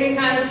don't get any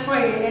kind of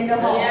training in the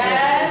home.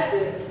 Yes.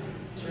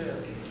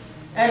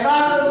 And a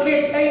lot of little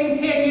kids, 8 and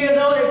 10 years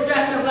old, they're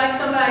dressing up like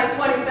somebody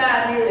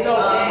 25 years old.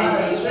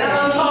 That's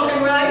what I'm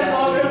talking right,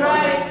 talking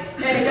right.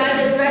 And they got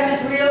their dresses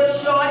real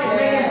short and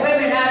making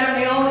women out of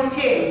their own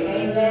kids.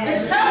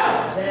 It's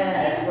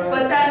terrible.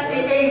 But that's the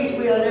age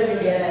we are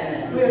living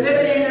in. We are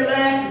living in the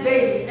last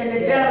days, and the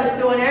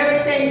devil's doing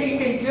everything he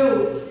can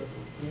do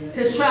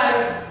to try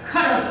to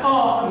cut us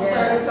off from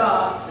serving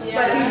God.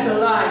 But he's a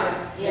liar.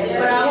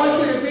 But I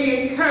want you to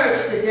be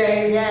encouraged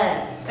today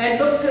and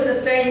look to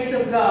the things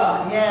of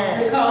God,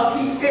 because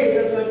he is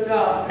a good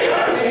God.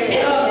 And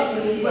he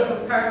loves you with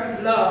a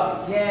perfect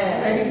love.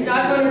 And he's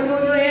not going to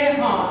do you any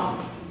harm.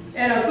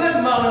 And a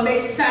good mother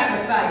makes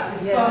sacrifices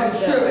for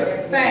her children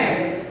and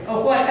family,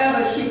 or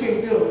whatever she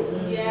can do.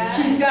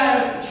 She's got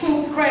a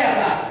true prayer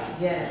life.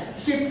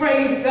 She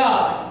prays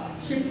God.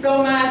 She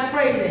don't mind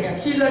praising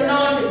him. She's an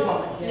anointed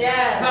woman.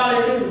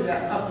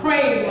 Hallelujah. A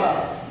praying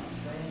mother.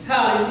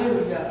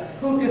 Hallelujah.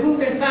 Who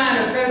can find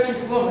a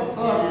virtuous woman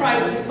for a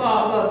price is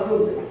far above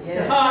ruler.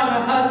 The heart of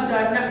her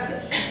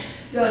husband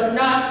does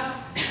not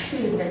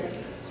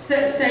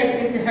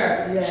say into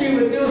her. She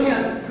would do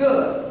him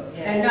good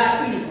and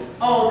not evil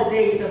all the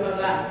days of her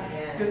life,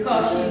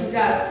 because she's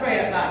got a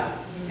prayer life.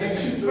 And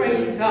she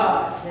prays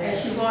God, and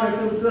she wants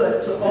to do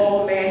good to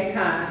all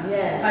mankind.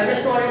 I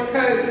just want to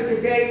encourage you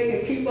today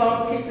to keep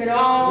on keeping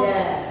on.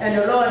 And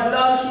the Lord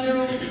loves you.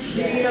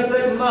 Being a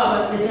good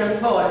mother is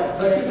important.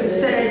 But you can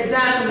set an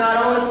example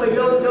not only for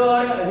your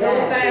daughter or your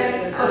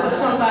family, but for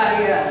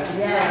somebody else.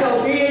 So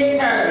be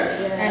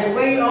encouraged and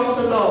wait on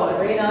the Lord,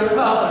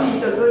 because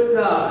he's a good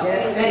God.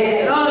 And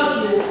he loves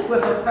you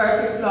with a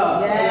perfect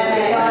love.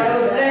 And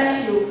God will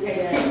bless you and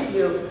keep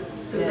you.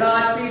 To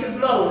God be the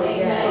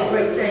glory for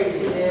great things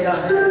he's done.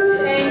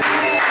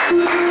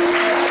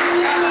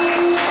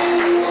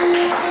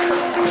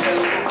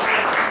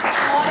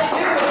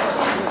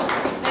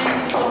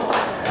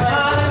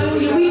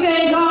 Hallelujah. We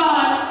thank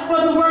God for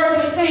the word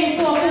that came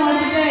forth on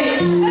today.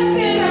 Let's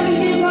stand up and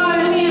give God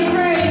a hand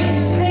praise.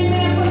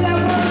 Amen. For that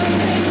word that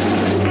came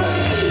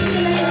forth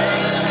today.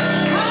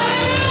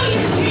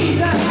 Hallelujah,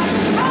 Jesus.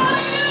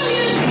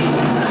 Hallelujah,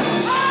 Jesus.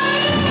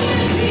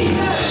 Hallelujah,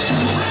 Jesus.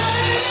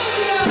 Hallelujah.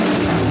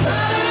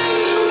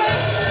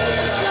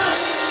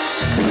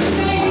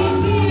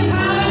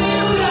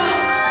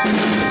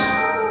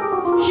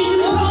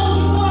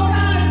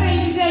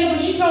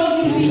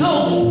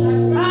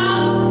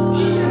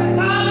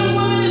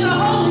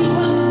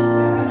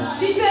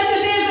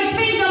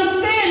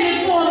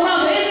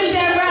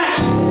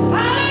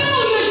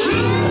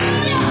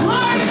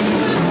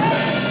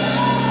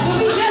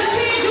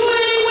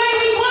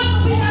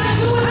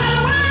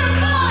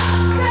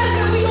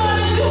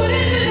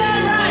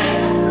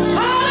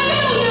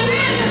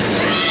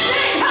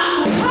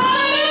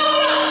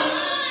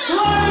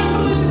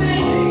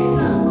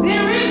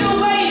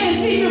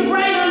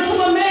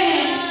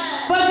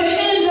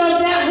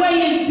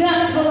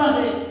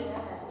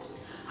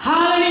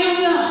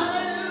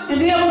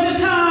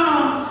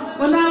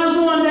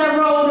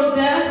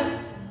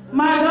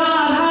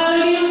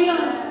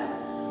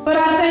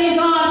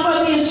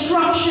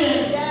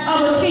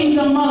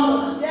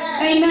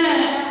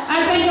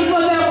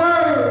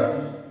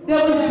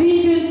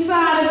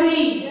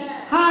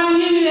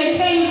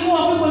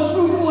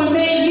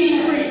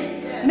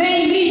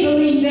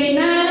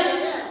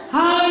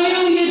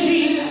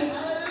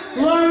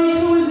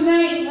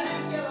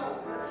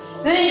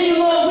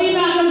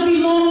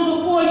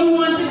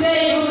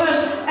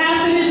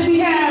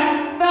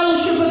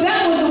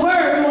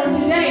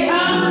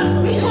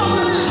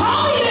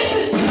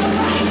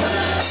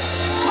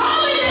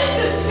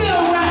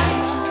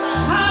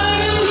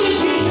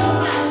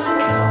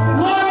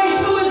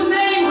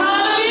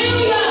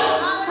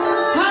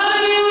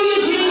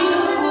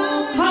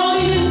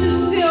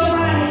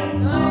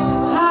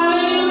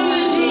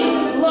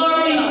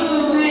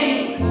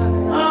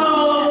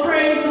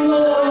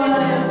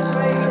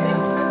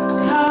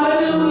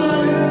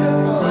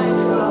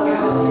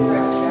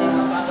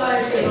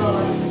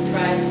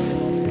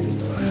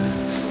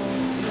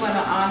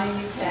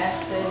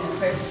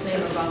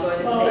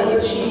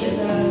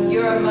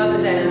 You're a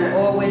mother that is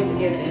always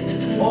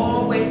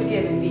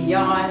giving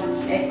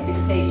beyond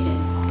expectation.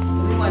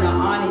 We want to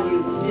honor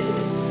you. This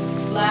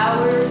is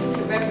flowers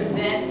to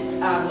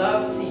represent our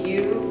love to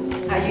you,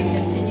 how you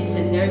continue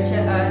to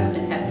nurture us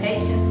and have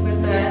patience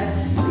with us.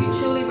 You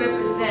truly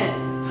represent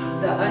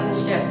the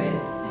under-shepherd,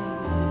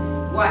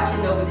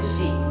 watching over the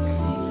sheep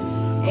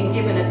and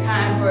giving a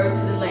kind word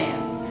to the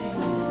lambs,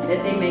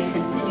 that they may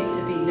continue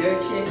to be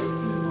nurtured,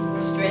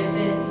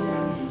 strengthened,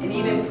 and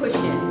even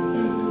pushing,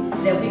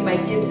 that we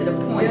might get to the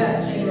point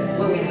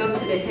where we look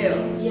to the hill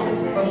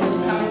from which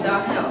cometh our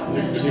help,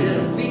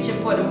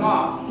 reaching for the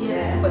mark,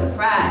 for the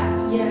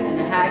prize, and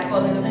the high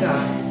calling of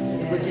God,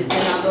 which is in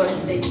our Lord and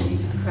Savior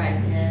Jesus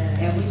Christ.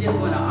 And we just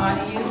want to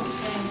honor you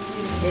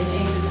in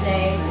Jesus'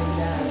 name.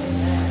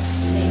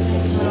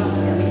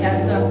 And we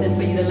have something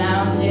for you to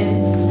lounge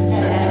in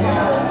at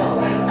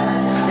home.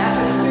 Not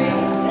for the street.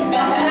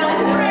 Something else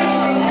to bring.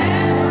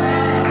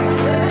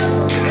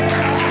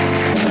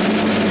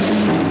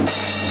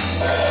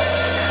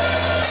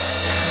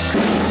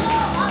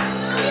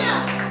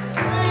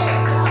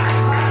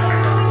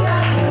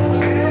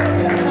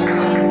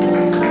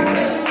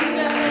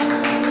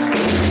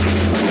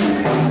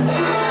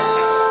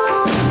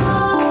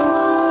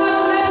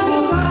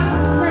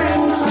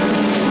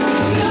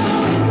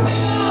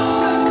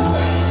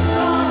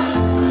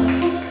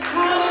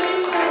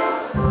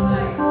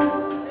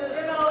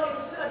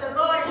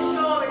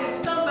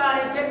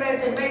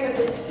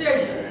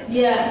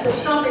 It's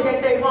something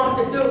that they want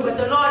to do, but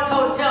the Lord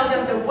tell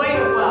them to wait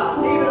a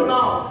while, leave it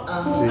alone.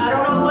 I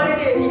don't know what it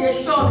is. He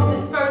just showed me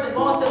this person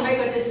wants to make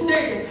a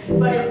decision,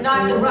 but it's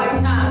not the right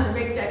time to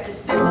make that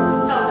decision.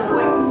 Tell them to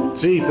wait.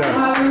 Jesus. Jesus.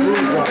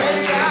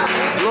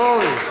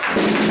 Glory.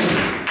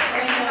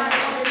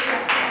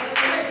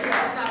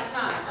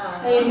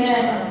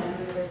 Amen.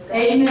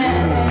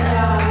 Amen.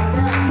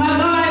 And my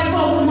God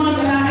spoke once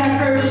and I have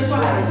heard it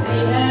twice.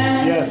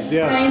 Amen. Yes,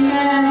 yes.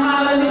 Amen.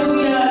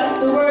 Hallelujah.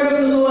 The word of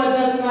the Lord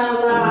does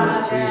not lie.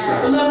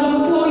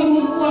 Beloved, before we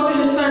move forward in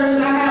the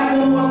service, I have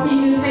one more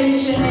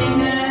presentation.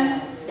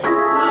 Amen.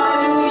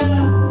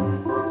 Hallelujah.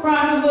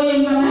 Prophet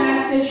Williams, I'm going to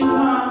ask that you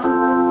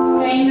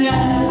come.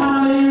 Amen.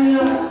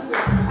 Hallelujah.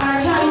 I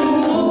tell you,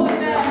 what was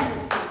that?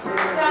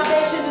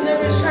 Salvation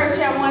Deliverance Church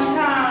at one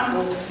time.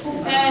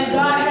 And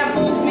God had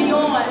moved me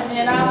on.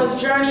 And I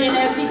was journeying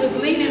as he was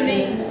leading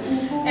me.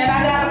 And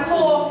I got a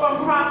call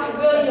from Prophet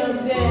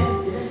Williams.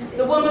 And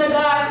the woman of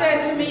God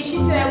said to me, she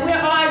said,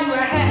 "Where are you?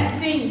 I hadn't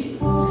seen you."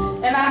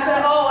 And I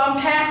said, "Oh, I'm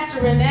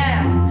pastoring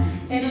now."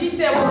 And she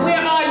said, "Well,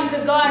 where are you?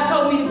 Because God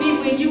told me to be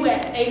where you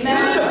at."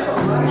 Amen.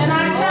 And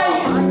I tell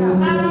you,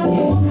 I don't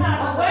care what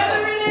kind of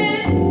weather it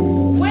is,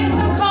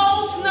 winter,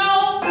 cold,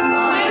 snow,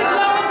 wind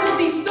blowing, could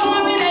be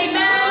storming.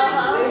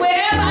 Amen.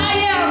 Wherever I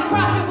am,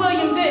 Prophet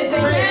Williams is.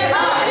 Amen.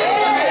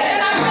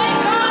 And I thank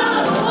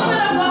God for the woman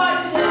of God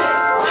today.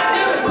 I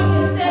thank you for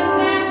your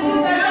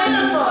steadfastness. I thank you for your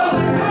endurance.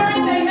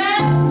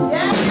 Amen.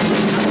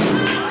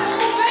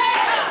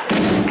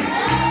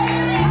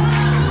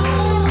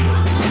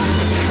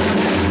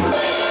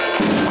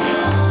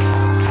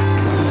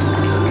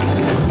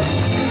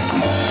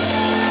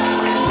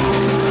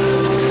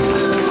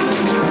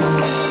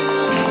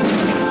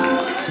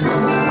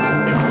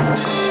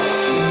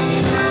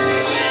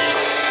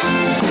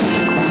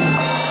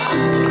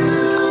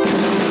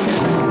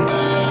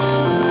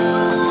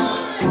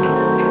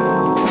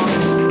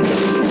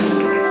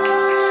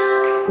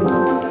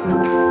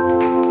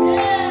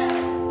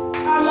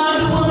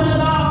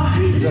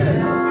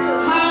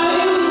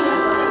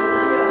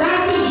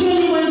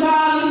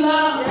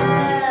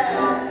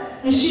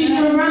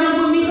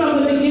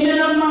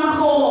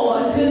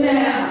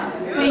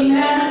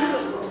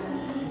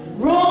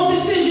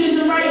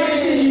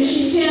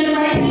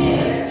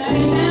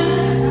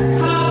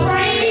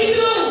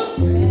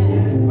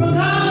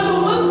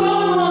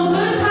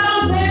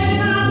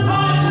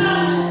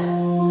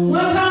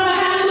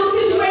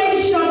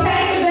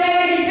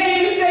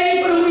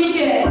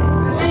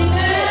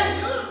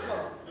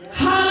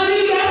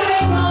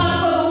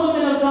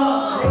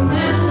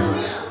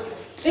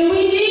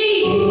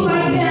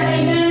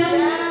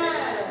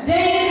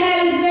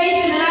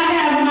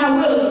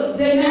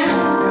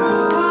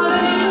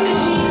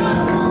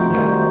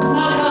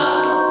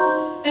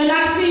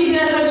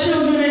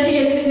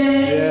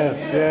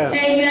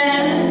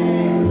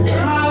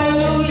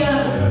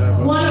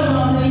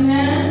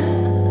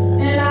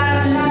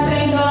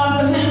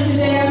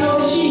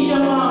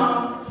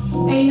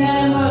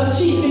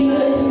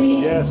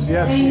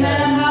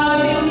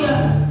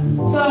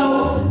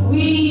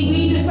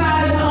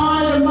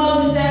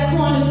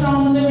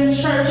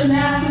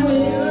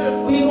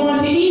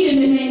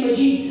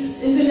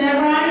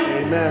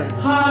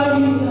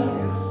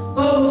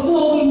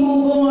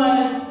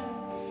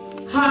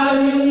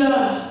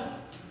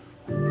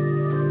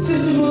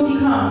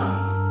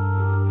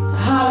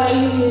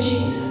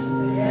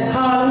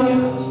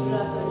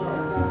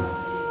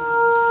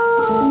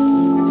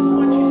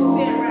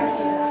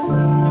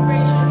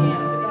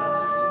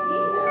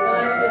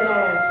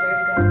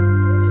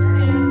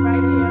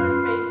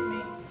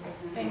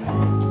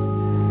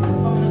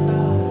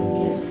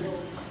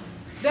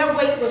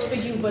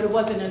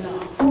 wasn't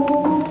enough.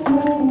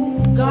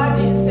 God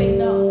didn't say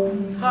no.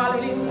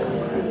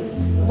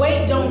 Hallelujah.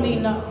 Wait don't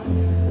mean no.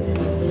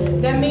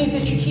 That means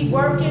that you keep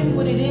working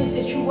what it is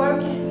that you're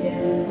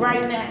working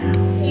right now.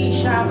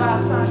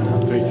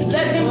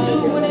 Let him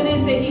do what it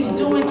is that he's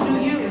doing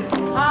through you.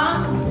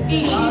 Huh?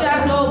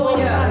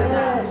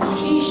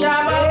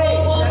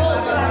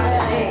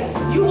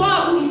 You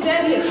are who he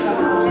says that you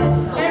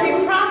are.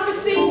 Every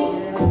prophecy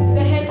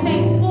that has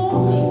came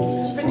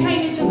forth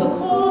pertaining to the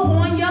call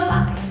on your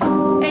life.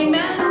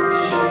 Amen.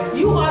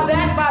 You are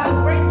that by the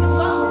grace of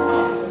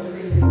God.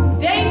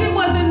 David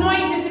was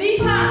anointed 3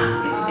 times.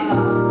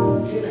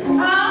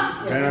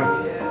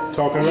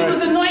 Talking he right.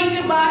 was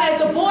anointed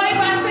as a boy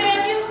by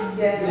Samuel.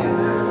 Yes.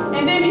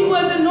 And then he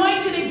was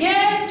anointed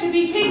again to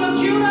be king of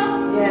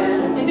Judah.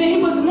 Yes. And then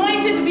he was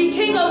anointed to be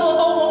king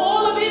over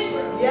all of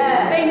Israel.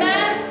 Yes.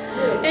 Amen.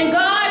 And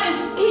God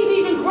he's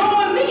even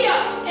growing me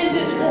up in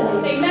this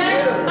war.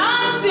 Amen.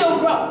 I'm still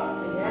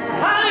growing.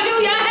 Yes.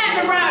 Hallelujah. I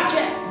haven't arrived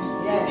yet.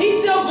 Yes. He's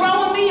still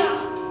growing me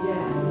up.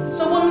 Yes.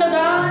 So woman of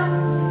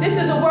God, this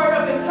is a word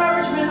of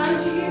encouragement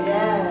unto you.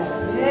 Yes.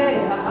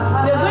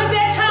 That when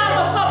that time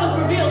of public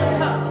revealing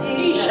comes,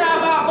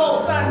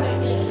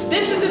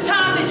 this is the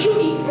time that you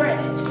eat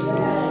bread.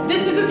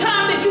 This is the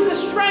time that you can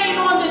strain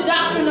on the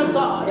doctrine of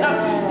God.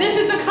 This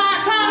is the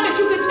time that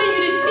you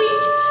continue to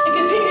teach and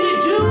continue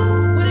to do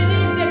what it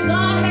is that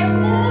God has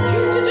called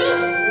you to do.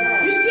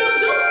 You still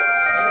do it.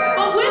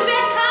 But when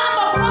that time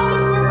of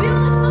public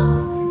revealing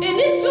comes, and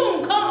it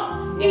soon comes,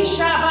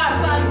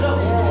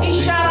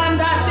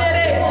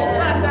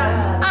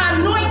 I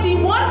anoint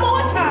thee one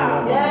more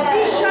time.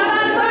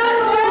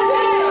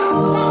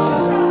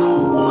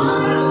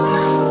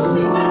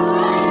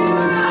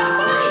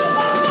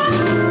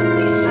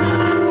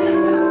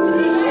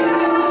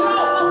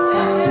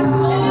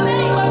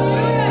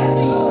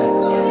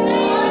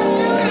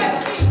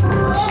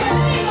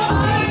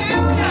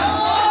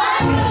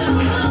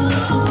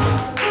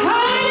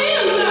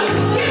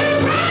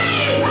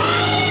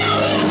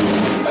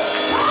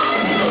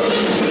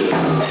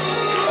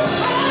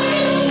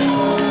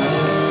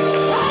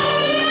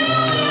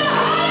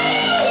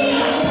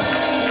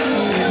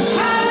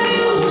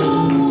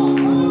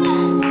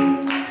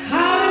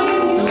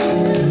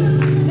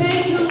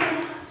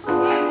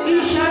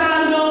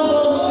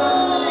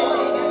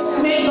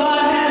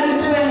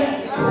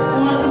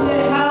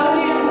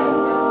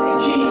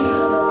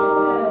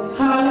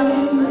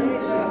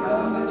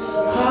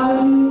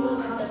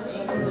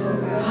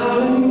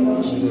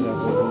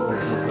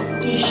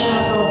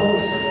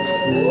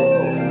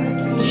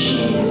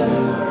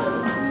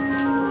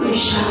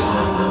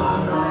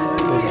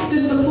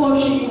 Sister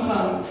Portia, you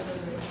come.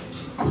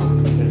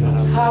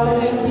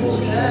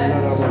 Hallelujah.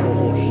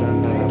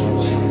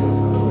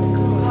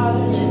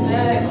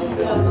 Hallelujah.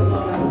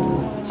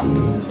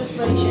 Just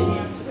raise your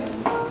hands.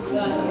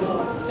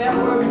 That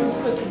word will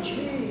quicken you.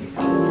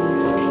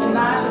 And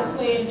I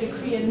declare and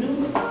decree a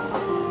newness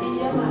in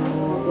your life.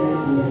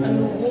 A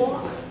new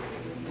walk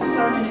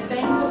concerning the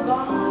things of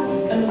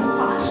God, a new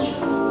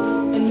posture, a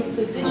new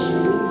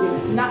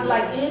position. Not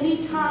like any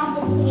time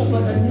before,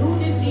 but the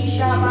newness he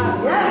shall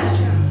rise.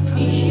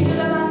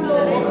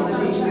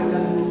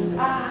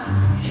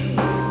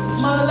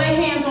 Mother, lay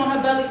hands on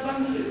her belly for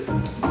me.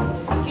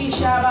 He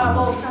shall by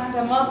both sides.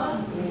 Mother,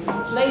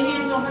 lay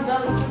hands on her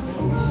belly for me.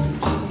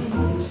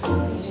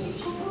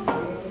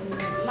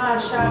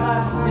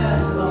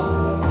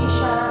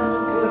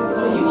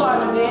 So you are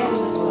an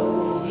evangelist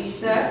for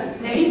Jesus.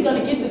 And he's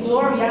going to get the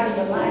glory out of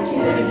your life.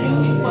 He's going to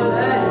use you for his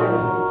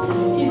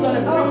glory. He's going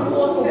to bring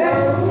forth a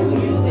word for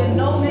you that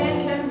no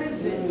man can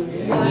resist.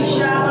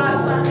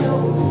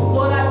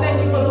 Lord, I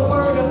thank you for the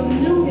word of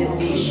newness.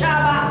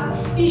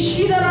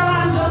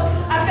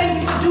 I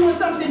thank you for doing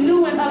something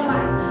new in her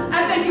life.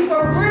 I thank you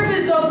for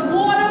rivers of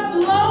water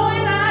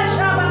flowing.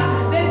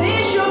 That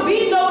there shall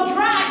be no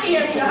dry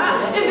area.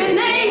 In the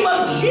name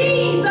of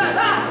Jesus,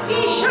 that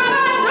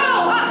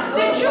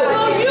you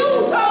will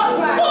use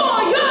her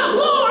for your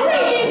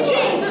glory in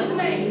Jesus'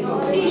 name.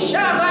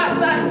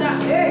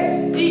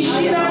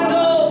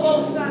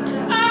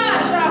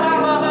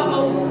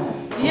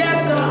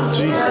 Yes, God.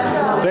 Jesus.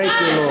 Thank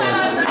you, Lord.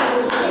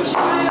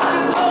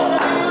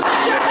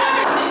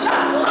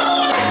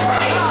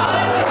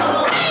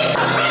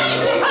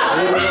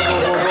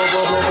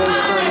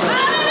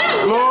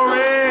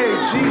 Glory,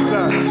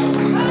 Jesus.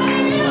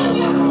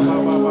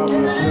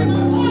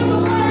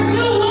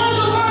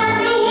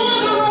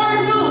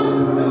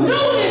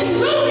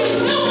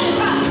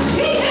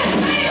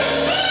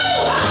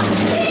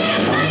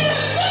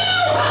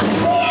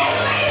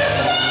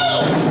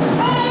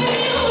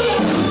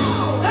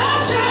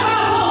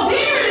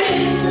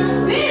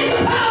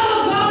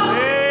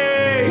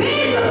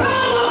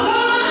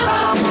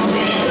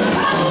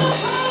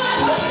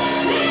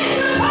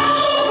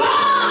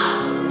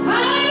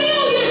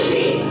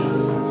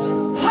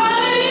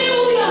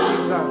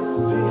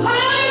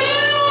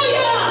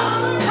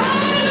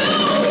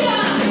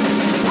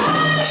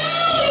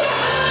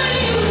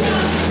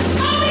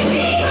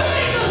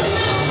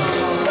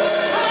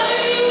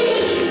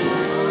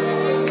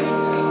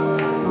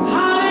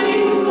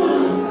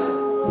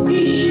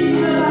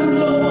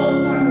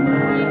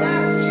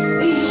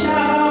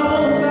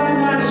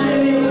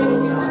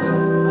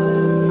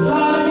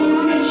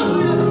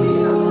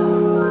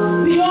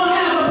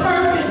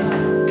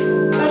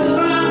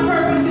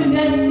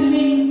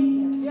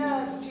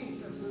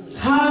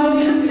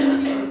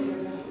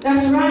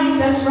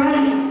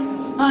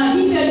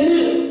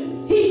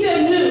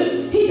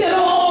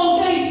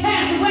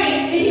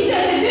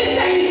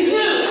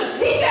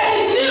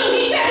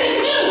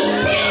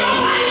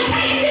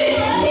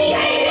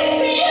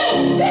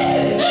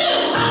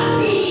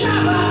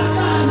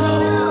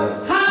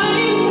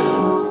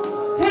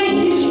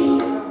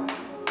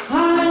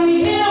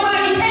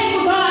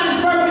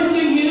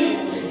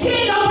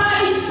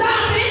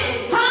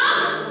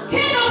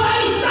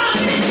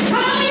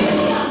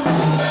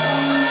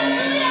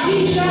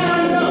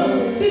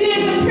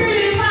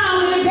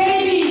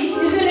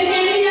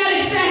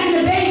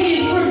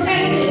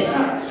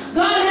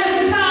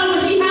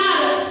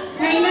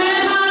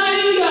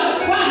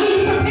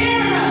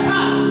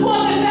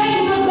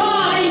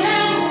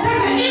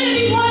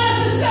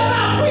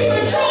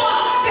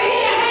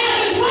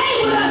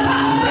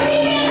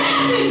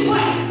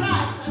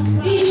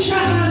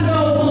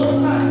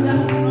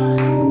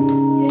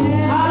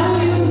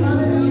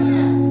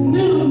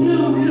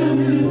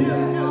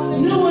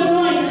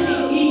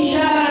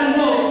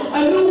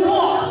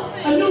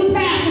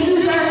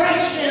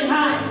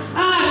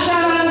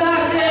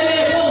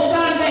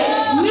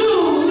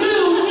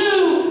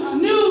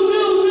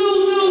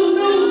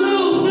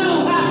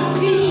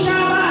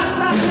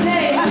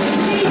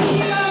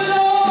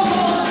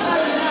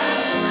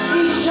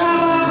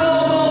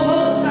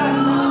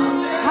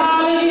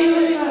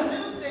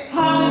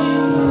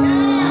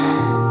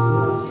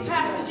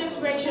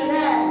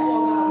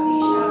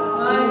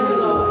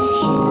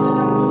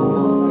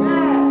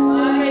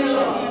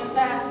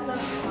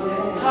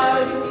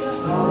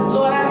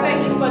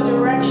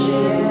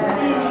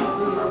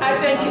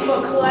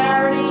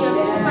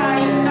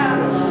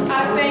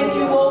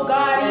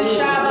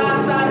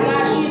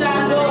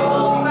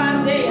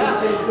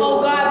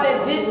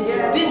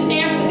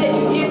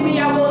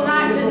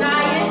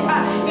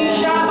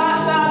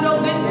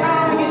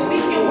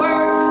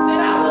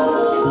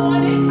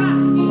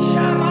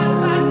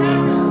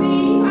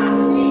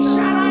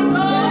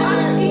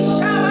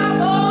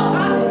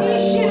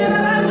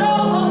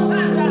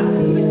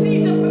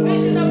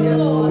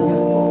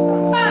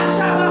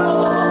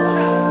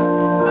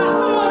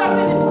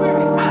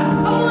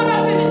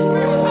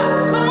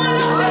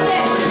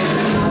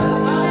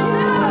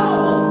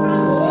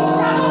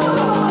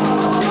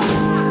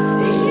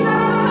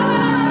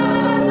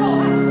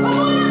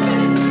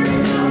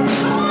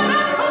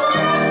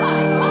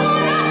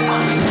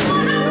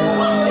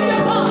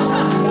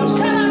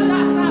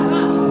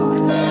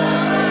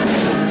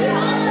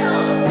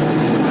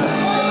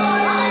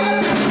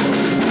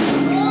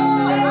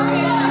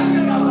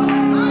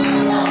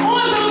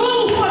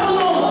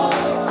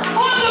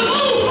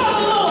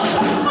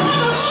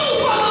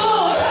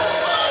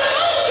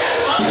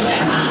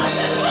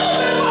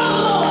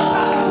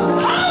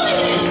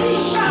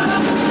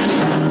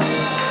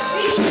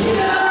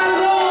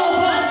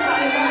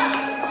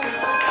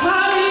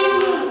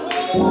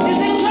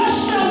 And the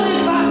just shall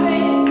live by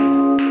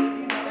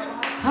faith.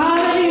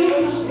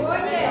 Hallelujah.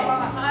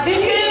 If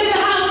you're in the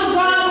house of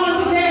God on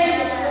today,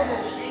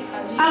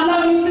 I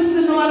love you,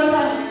 Sister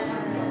Norca.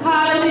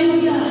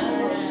 Hallelujah.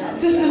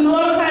 Sister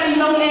Norca, at a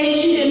young age,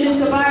 she didn't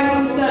miss a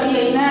Bible study.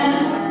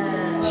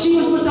 Amen. She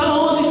was with the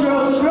older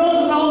girls. The girls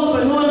was older,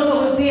 but Norca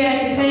was there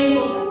at the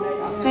table.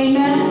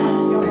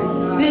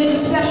 Amen. There's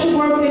a special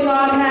work that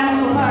God has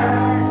for her.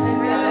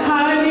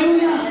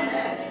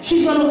 Hallelujah.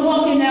 She's going to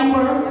walk in that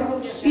work.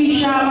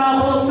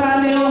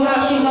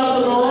 How she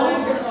loved the Lord.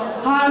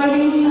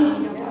 Hallelujah.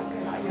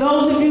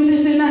 Those of you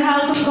that's in the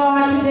house of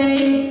God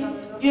today,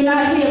 you're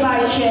not here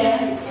by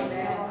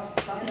chance.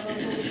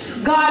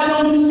 God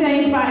don't do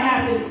things by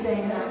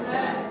happenstance.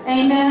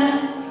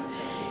 Amen.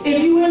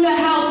 If you're in the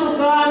house of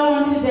God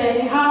on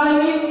today,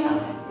 hallelujah,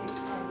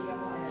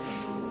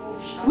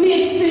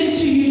 we extend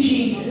to you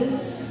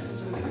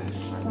Jesus.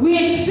 We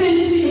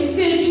extend to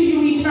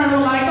you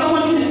eternal life. I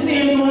want you to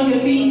stand on your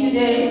feet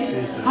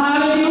today.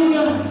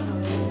 Hallelujah.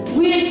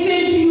 We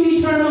extend to you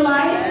eternal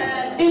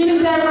life.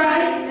 Isn't that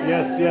right?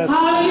 Yes, yes.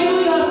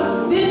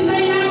 Hallelujah. This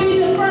may not be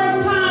the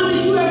first time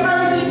that you have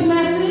heard this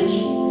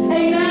message.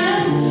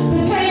 Amen.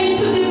 Pertaining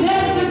to the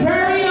death, the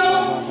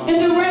burial, and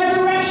the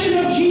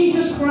resurrection of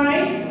Jesus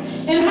Christ.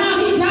 And how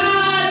he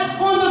died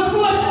on the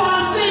cross for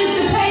our sins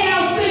to pay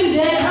our sin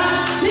debt.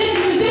 This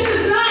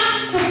is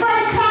not the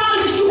first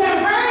time that you have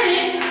heard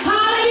it.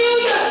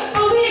 Hallelujah.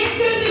 But we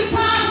extend this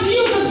time to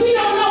you because we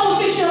don't know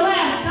if it's your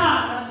last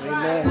time.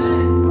 Amen.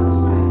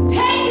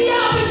 Take the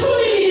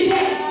opportunity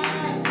today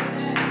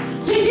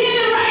to get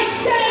it right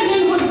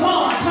standing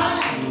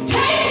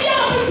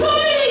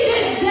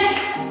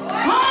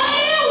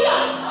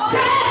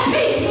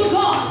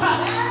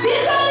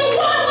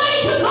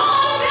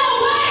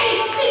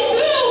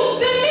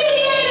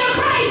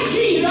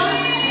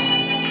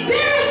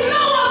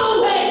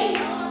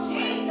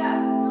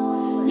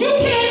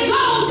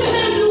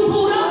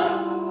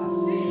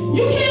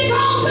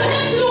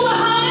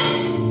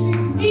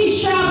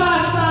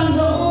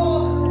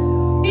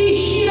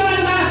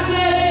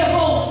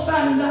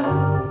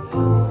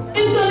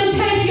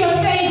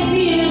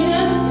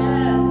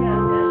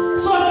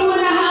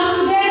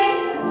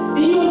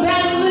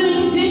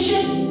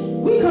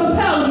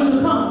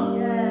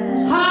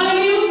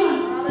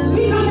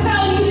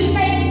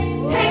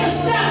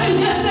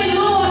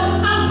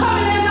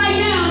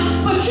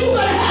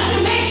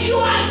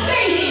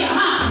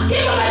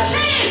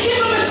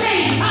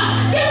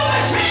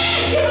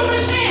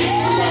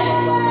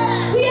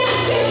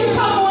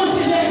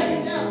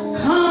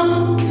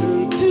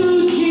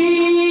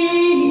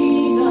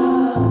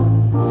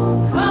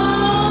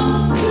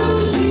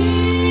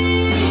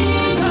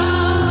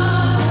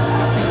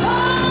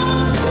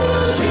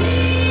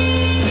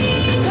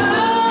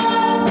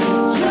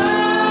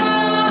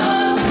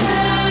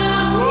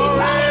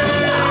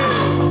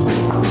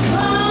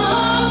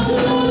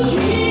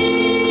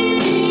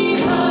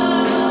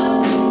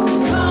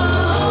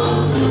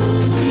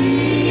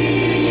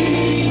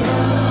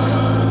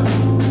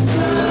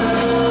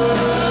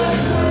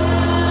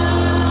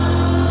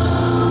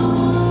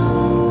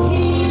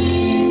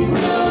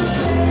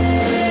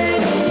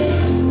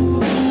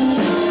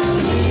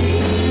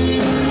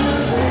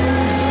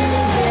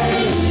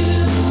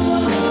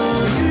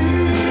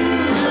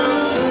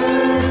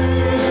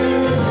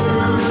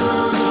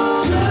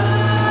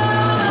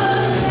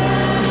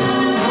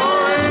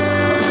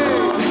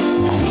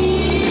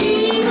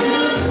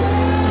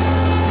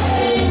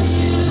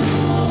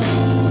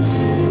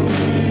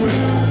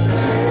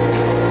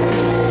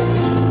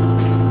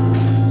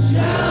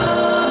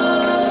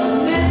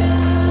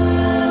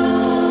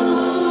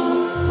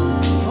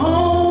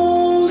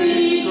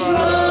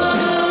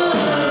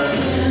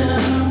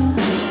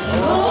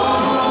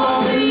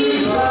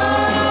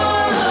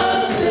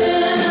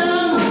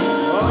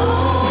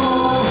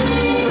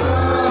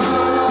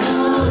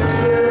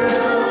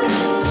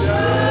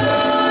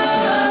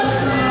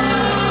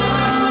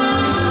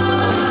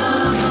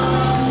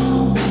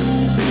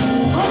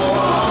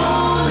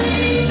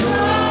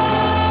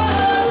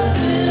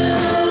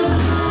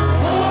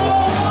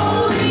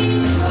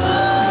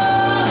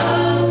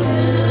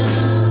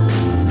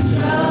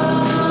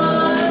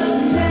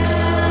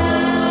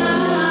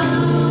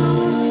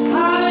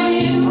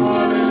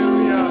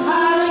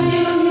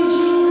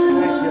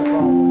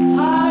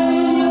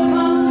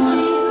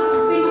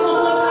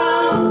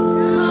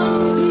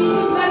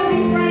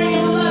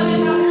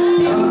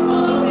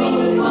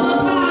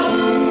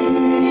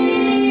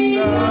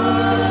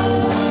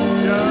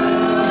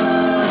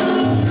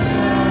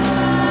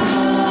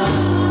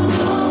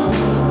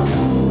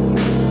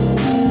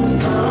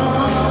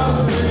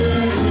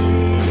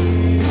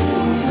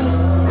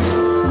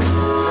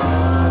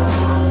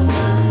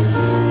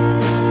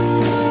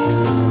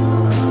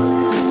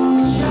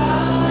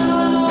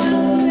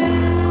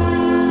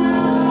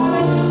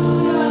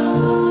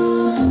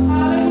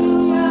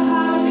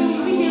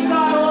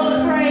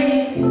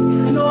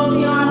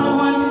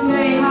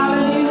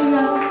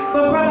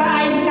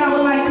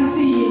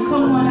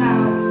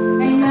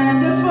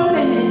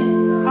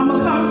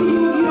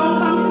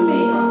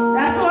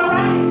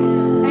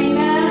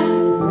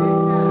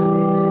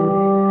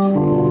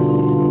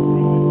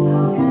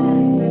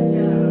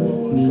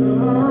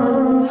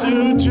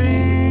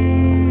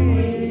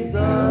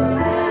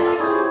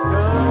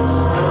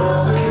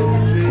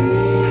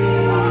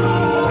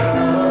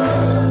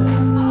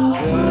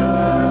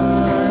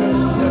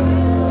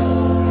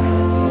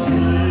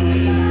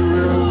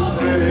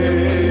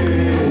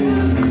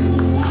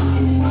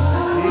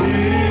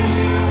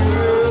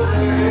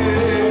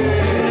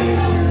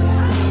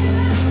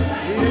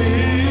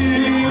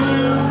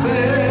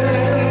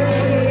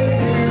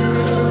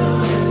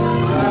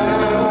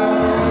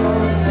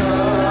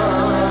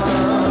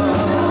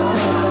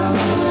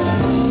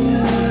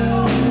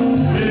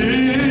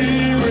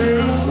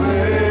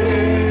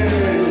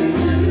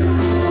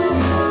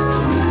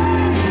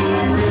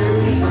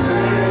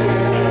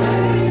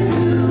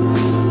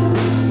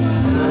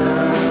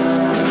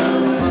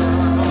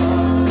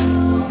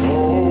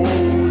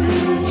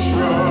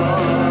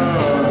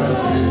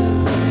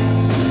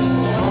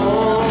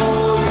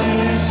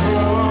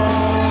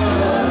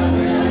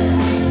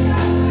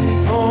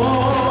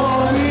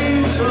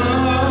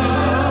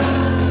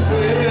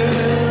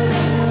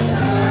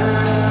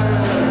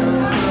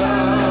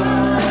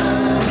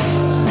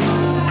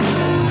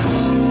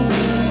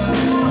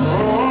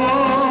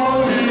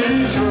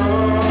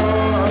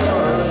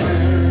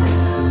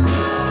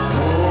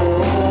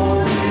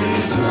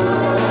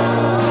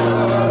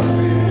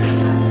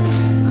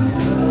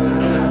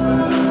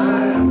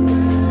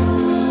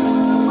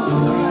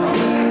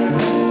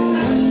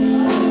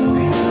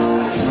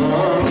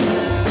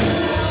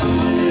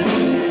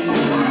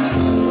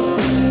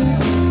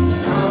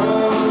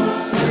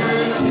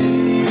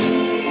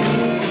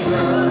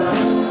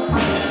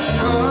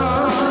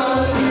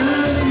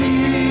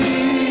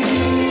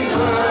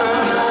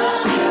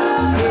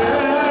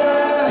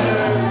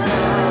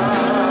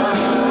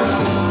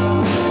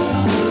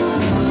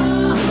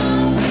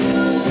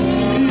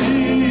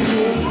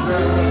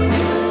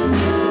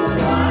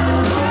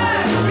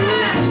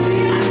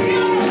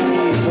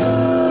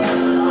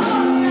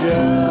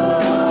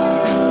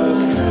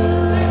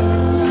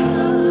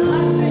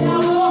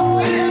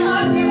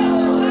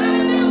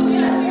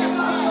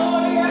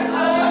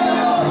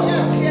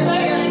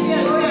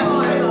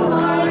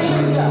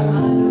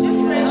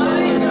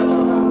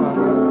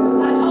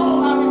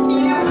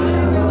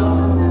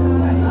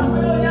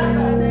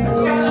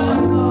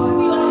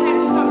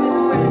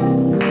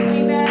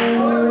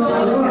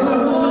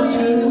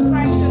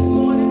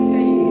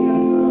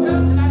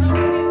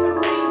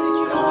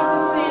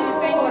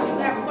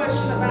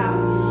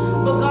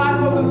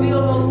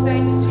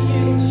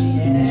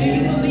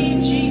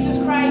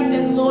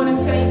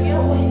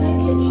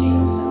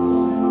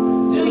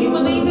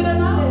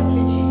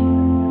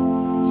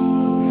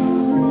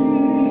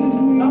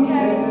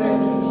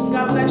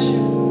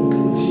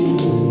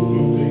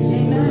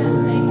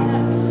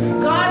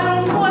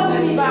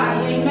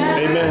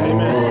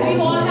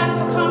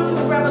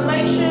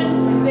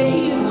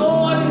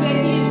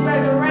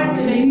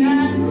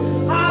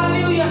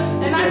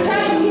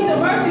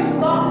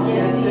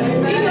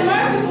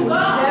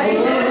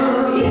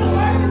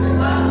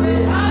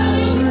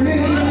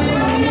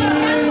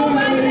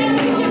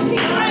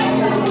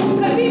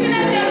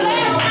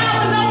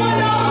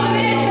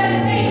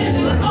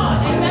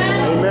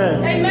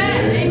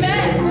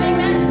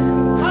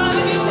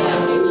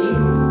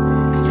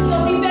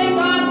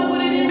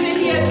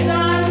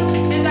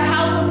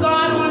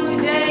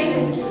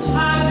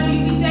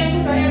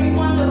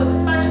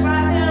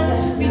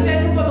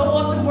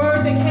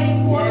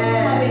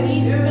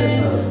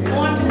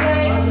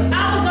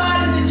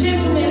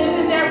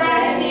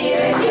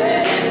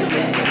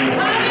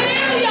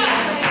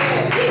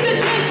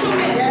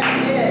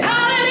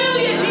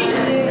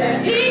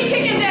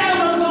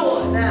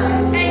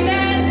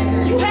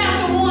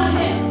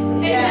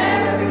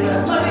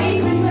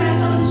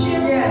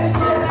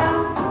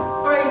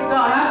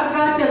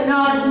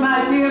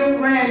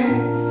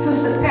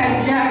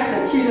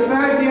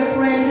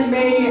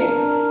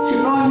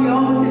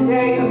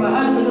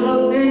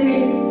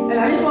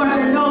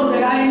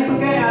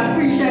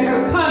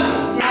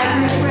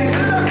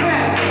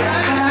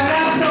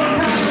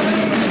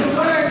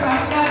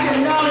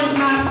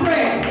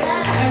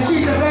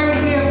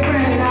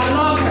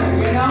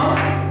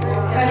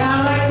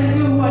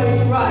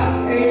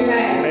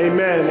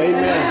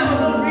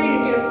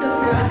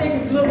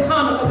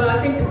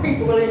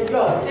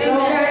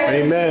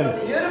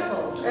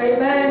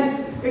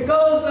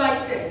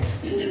like this.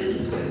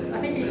 I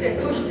think he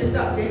said push this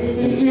up.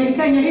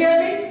 Can you hear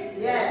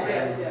me?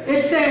 Yes.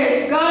 It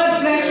says,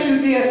 God bless you,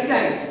 dear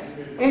saints.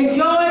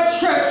 Enjoy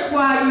church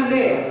while you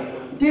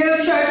live. Dear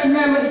church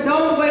members,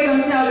 don't wait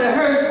until the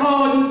hearse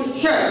haul you to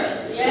church.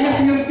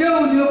 If you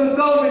do, you will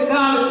go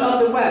regardless of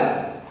the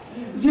weather.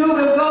 You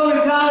will go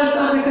regardless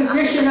of the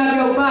condition of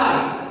your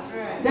body.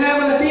 There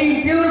will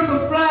be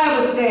beautiful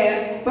flowers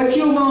there, but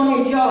you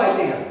won't enjoy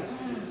them.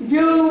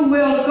 You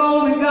will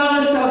go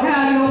regardless of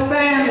how your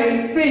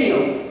family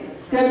feels.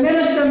 The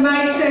minister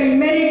might say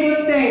many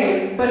good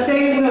things, but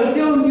they will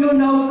do you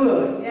no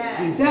good.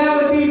 There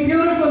will be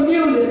beautiful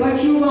music,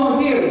 but you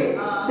won't hear it.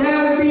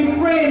 There will be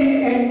friends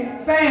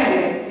and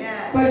family,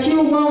 but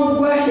you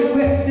won't worship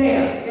with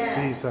them.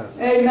 Jesus.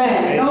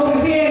 Amen. And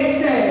over here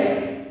it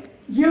says,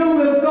 you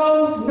will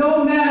go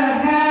no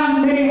matter how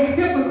many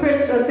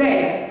hypocrites are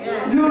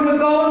there. You will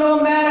go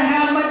no matter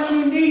how much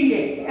you need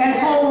it, at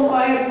home or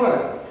at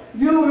work.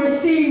 You will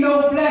receive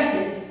no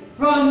blessings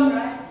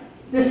from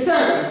the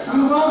service.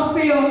 You won't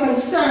feel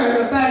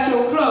concerned about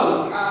your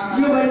clothes.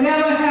 You will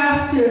never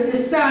have to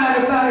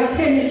decide about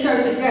attending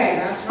church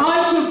again.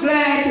 Aren't you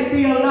glad to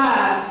be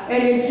alive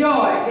and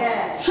enjoy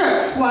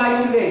church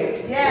while you live?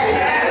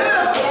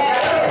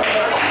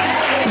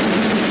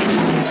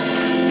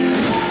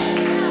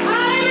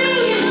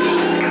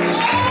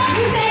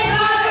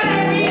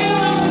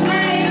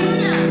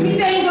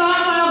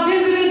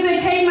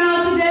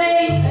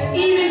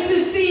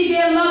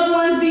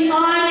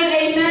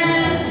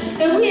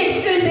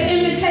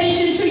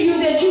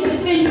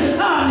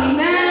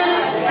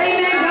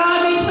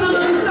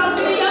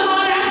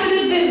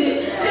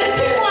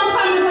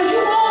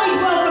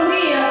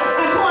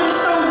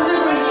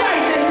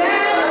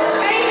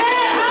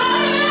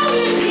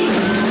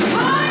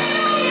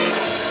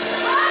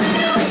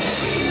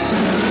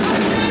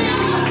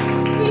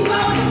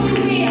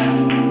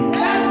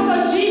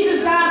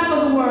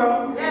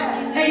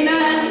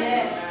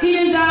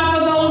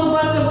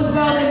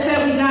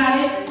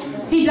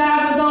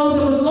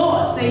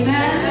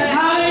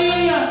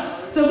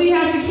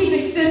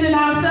 Extending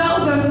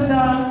ourselves unto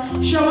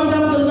them, showing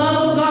them the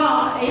love of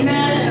God,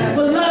 amen.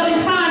 For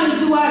loving kindness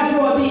do I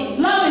draw thee.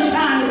 Loving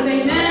kindness,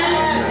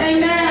 amen.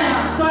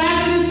 Amen. So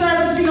after this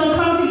service, we're going to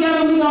come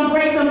together, we're going to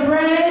break some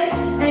bread,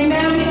 amen.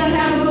 We're going to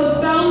have a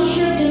good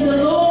fellowship in the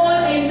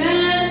Lord,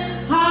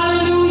 amen.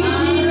 Hallelujah,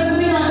 Jesus.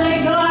 We're going to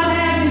let God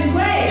have his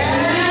way,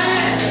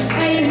 amen.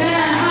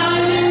 Amen.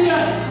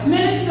 Hallelujah.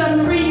 Minister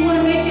Marie, you want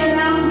to make your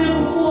announcement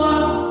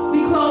before we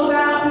close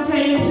out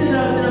pertaining to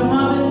the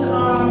mothers,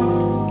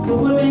 the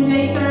Women's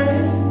Day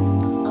service?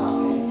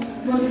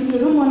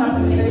 Come on up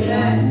and make it.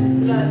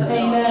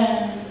 Amen.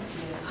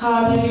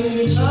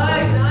 Hallelujah. Jesus.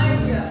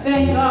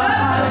 Thank God.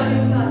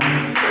 Hallelujah.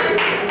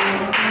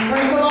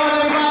 Praise the Lord,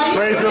 everybody.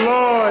 Praise the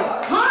Lord.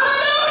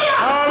 Hallelujah.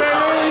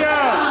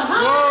 Hallelujah.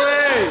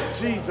 Glory.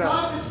 Jesus.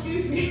 God,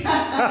 excuse me.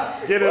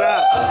 Get it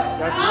out.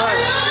 That's right.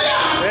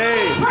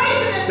 Hey.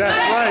 That's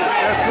right.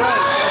 That's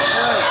right.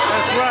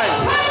 That's right.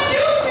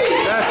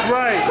 That's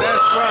right.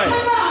 That's right.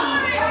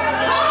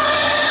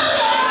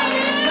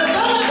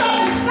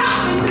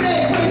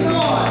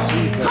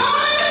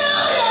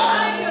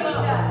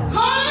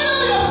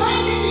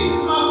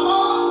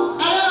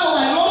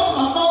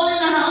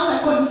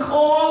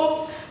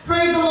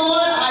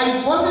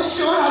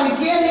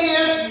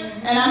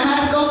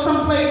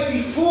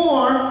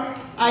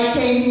 I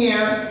came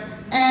here,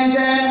 and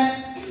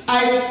then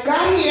I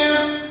got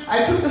here,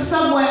 I took the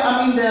subway,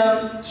 and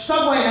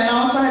I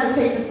also had to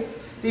take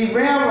the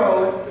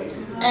railroad.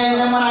 And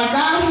then when I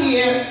got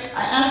here,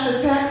 I asked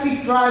the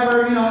taxi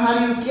driver, how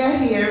do you get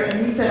here?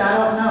 And he said, I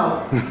don't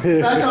know.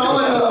 So I said, oh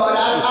Lord,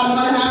 I'm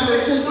going to have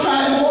to just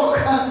try to walk.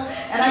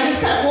 And I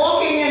just kept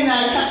walking, and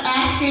I kept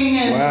asking,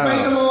 and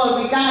praise the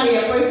Lord, we got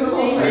here, praise the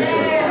Lord.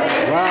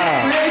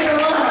 Wow. Praise the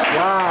Lord.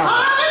 Wow.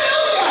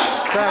 Hallelujah.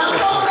 I'm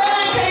so glad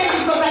I came,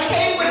 because I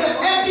came with an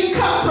empty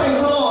cup, praise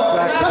the Lord.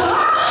 But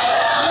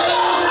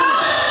hallelujah,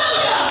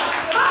 hallelujah.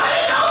 How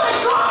many know that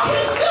God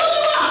can fill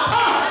you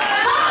up?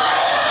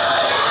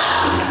 Hallelujah.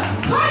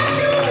 Thank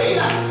you,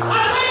 Jesus.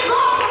 I thank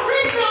God for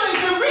refilling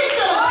and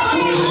refilling.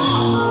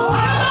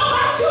 I don't know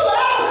about you, but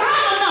I don't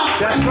have enough.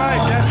 That's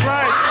right. That's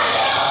right.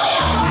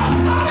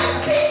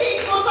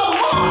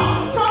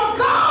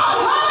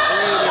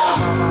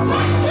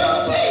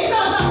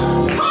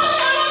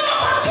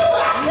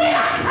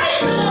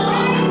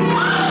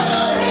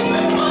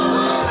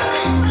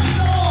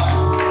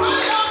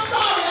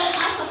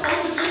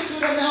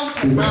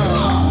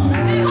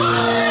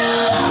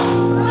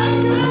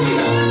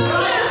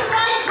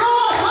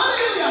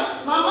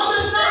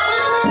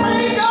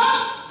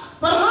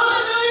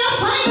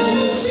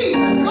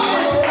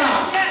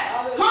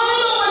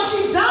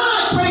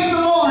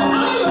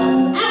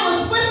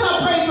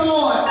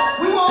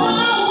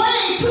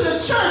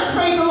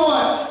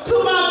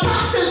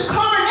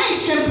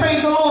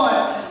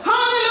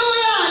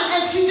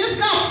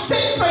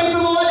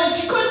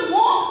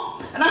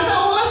 And I said,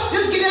 oh, let's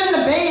just get in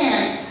the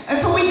van. And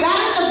so we got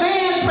in the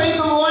van,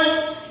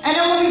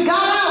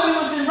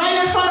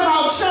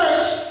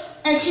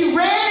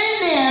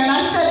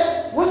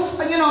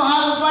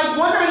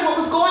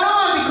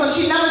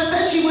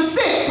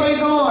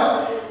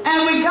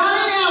 And we got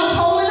in there. I was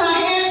holding her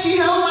hand. She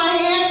held my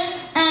hand,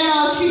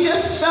 and she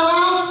just fell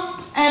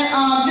out,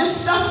 and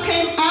just stuff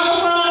came out of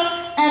her,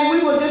 and we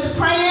were just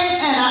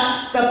praying.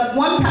 And the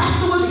one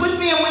pastor was with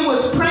me, and we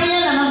was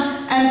praying,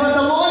 but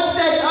the Lord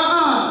said,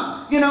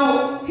 you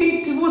know,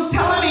 He was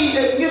telling me,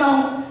 you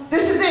know,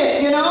 this is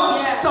it, you know.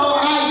 Yeah. So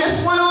I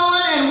just went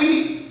on,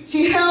 and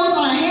she held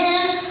my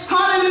hand.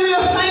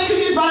 Hallelujah, thank you,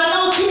 Jesus. But I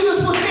know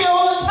Jesus was there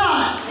all the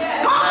time.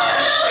 Yeah.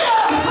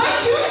 Hallelujah, thank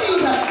you,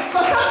 Jesus.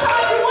 Because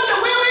sometimes you wonder,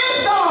 where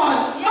is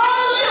God? Yeah.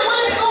 Hallelujah, what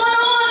is going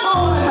on,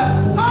 Lord?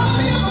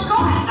 Hallelujah, but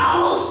God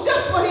knows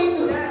just what He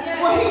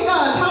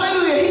does.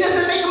 Hallelujah, He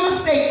doesn't make a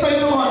mistake,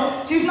 praise the Lord.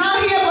 She's not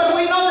here, but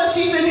we know that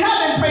she's in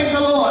heaven, praise the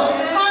Lord.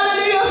 Yeah.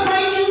 Hallelujah,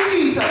 thank you,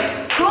 Jesus.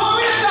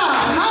 Glory to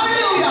God,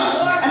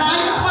 hallelujah. And I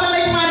just want to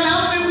make my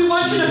announcement. We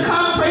want you to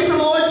come, praise the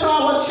Lord, to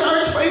our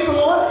church, praise the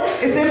Lord.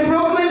 It's in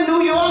Brooklyn,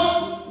 New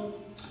York.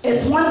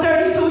 It's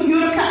 132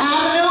 Utica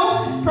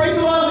Avenue. Praise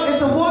the Lord.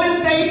 It's a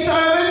Women's Day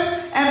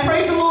service. And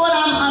praise the Lord,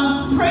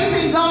 I'm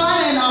praising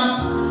God, and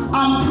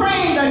I'm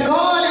praying that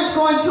God is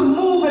going to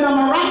move in a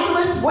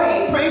miraculous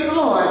way. Praise the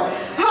Lord.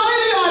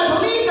 Hallelujah. I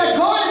believe that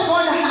God is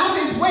going to have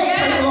His way.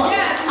 Praise the Lord.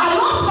 I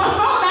lost my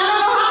phone. I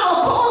don't know how to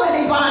call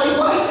anybody,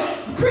 but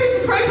praise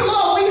the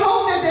Lord. We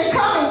hope that they're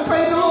coming.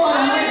 Praise the Lord.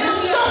 And we're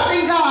just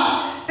trusting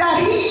God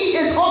that He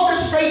is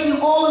orchestrating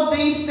all of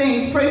these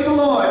things. Praise the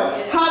Lord.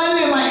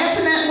 Hallelujah. My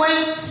internet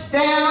went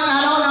down.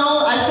 I don't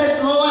know. I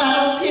said, Lord, I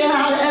don't care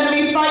how the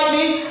enemy fight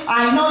me.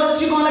 I know that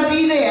you're going to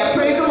be there.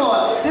 Praise the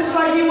Lord. Just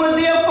like you were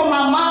there for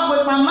my mom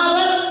with my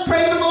mother.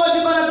 Praise the Lord.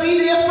 You're going to be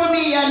there for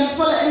me and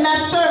in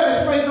that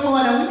service. Praise the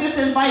Lord. And we just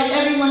invite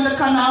everyone to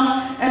come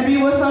out and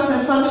be with us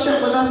and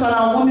fellowship with us on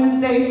our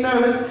Women's Day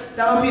service.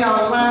 That'll be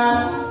our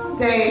last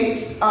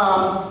day's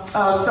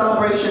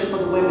celebration for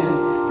the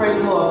women.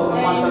 Praise the Lord for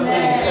the month of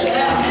May.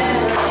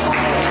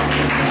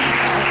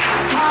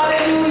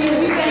 Hallelujah.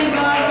 We thank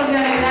God for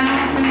that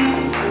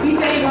announcement. We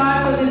thank God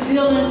for the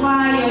zeal and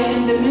fire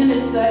in the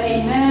minister.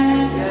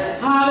 Amen.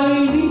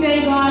 Hallelujah. We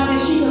thank God that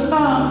she could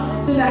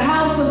come to the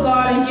house of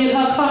God and get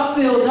her cup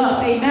filled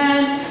up.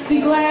 Amen. Be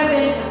glad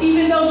that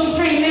even though she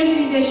came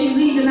empty, that she's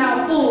leaving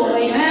out full.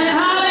 Amen.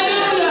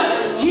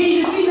 Hallelujah.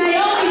 Jesus. See,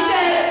 Naomi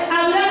said,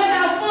 I left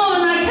out full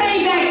and I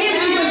came back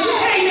empty, but she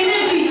came in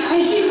empty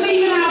and she's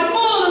leaving out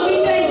full, and we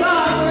thank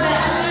God for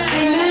that.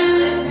 Amen.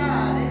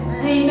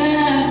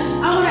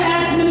 Amen. I want to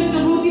ask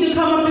Minister Ruthie to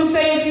come up and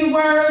say a few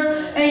words.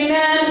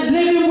 Amen.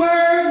 Living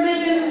word,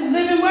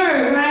 living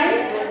word,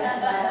 right?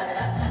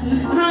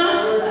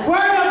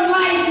 Word of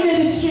Life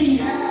Ministries.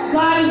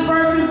 God is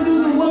birthing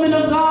through the woman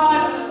of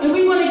God, and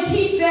we want to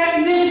keep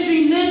that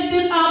ministry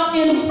lifted up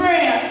in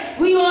prayer.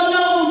 We all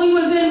know when we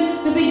was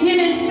in the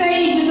beginning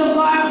stages of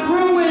God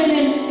brewing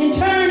and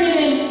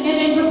turning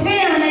and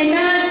preparing.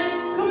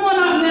 Amen. Come on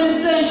up,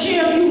 minister, and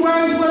share a few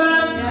words with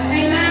us.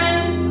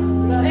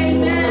 Amen.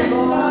 Amen. To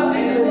God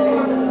be the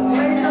glory.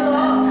 Praise the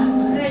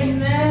Lord.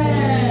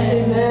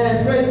 Amen.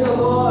 Amen. Praise the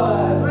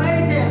Lord.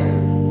 Praise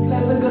Him.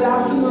 Pleasant good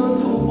afternoon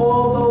to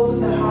all those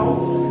in the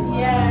house.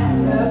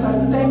 Yes, I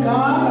thank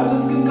God. I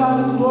just give God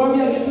the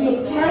glory. I give Him the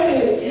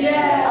praise. I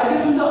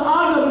give Him the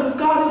honor because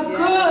God is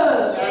good.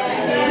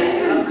 He's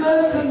been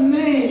good to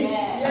me.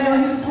 You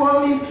know, He's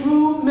brought me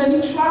through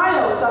many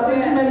trials. I've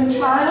been through many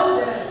trials.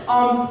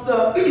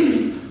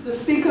 The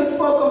speaker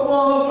spoke of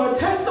all of her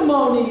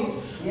testimonies.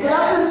 But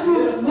I've been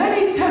through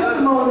many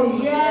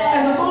testimonies.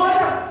 And the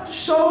Lord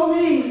showed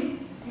me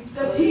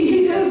that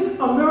He is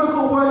a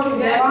miracle working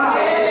God. I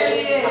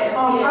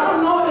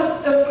don't know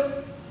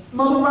if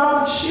Mother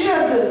Robert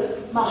shared this.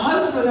 My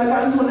husband, I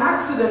got into an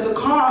accident. The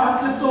car had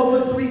flipped over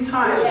 3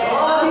 times.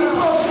 He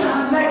broke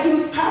his neck. He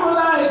was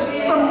paralyzed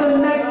from the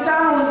neck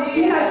down.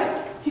 He has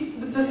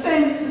the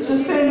same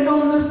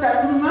illness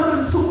that,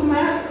 remember the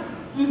Superman?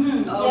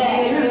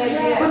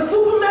 But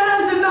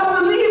Superman did not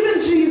believe in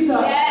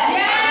Jesus. Superman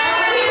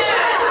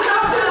did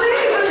not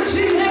believe in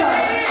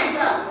Jesus.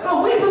 But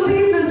we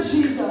believed in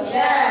Jesus.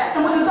 And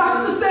when the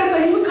doctor said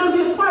that he was going to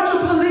be a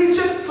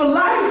quadriplegic for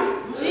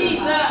life,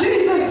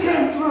 Jesus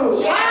came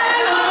through.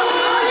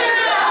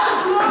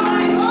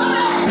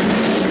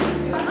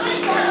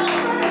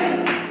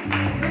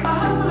 My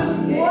husband is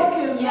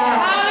working now.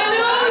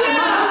 Hallelujah.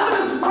 My husband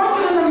is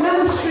working in the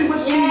ministry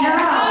with me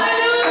now.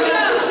 And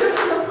just give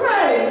him the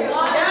praise.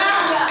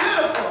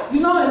 You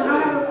know, and I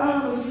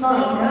have a son,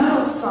 my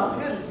middle son.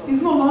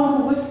 He's no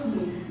longer with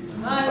me.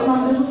 But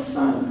my middle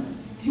son,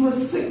 he was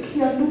sick. He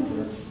had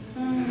lupus.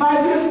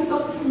 5 years he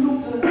suffered from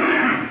lupus.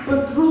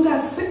 But through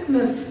that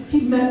sickness,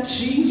 he met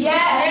Jesus.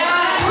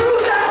 Through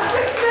that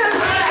sickness,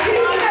 he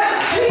met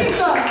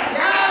Jesus.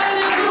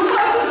 If it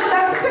wasn't for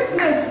that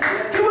sickness,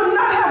 he would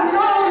not have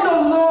known the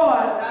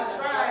Lord. That's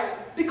right.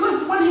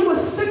 Because when he was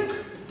sick,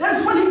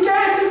 that's when he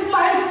gave his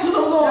life to the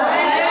Lord.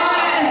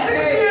 And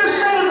 6 years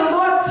later, the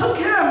Lord took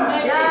him.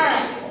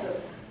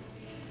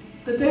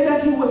 The day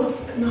that he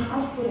was in the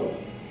hospital,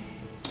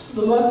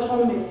 the Lord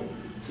told me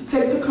to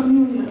take the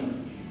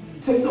communion,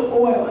 take the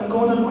oil, and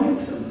go and anoint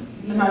him.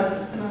 And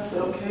I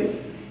said, okay.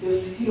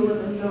 there's healing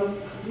in milk.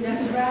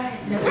 That's right.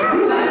 That's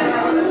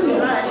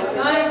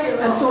right.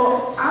 And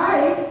so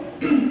I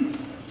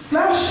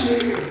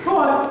flashly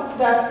thought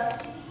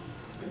that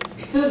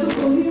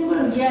physical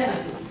healing.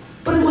 Yes.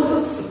 But it was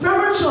a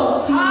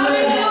spiritual healing.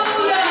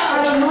 Hallelujah. I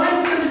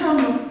anointed him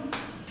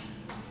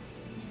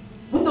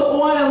with the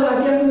oil and I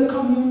gave him the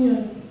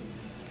communion.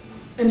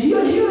 And he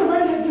already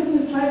had given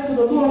his life to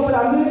the Lord, but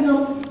I made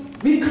him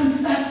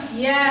reconfess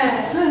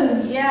his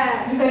sins.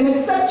 Yes. And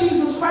accept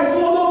Jesus Christ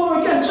all over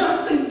again,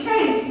 just in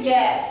case.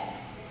 Yes.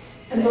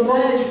 And the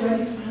Lord was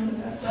ready for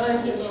him at that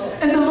time.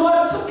 And the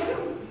Lord took him.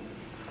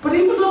 But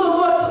even though the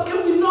Lord took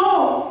him, we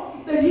know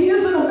that he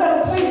is in a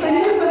better place, that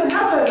he is in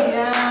heaven.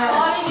 Yes.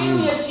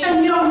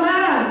 And young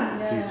man,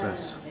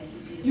 Jesus.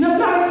 you have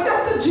not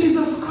accepted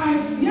Jesus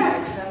Christ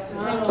yet.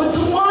 But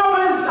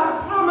tomorrow is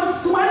not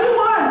promised to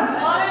anyone.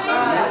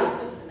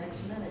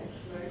 Next minute.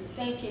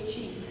 Thank you,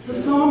 Jesus. The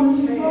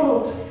psalmist he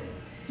wrote,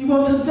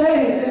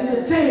 today is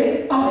the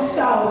day of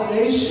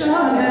salvation.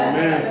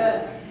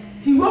 Amen.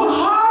 He wrote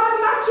hard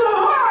and not your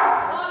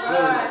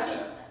heart.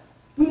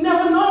 We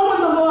never know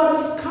when the Lord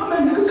is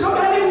coming. He could come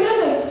any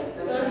minute.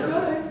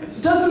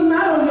 It doesn't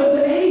matter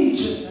the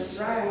age.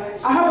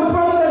 I have a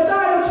brother that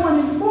died at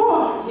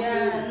 24.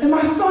 And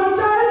my son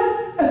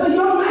died as a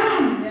young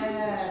man.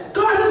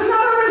 God is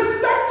not a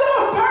respecter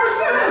of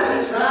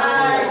persons.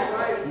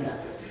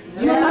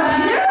 You're not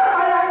here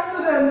by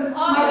accident,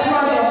 my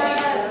brother.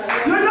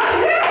 You're not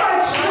here by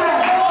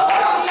chance.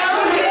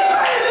 You're here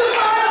by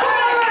divine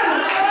calling.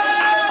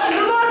 And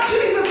the Lord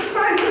Jesus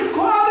Christ is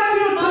calling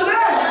you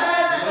today.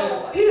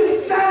 He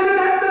is standing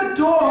at the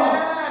door.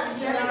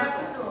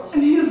 And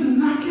he is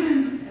knocking.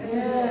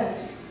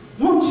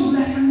 Won't you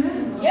let him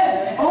in?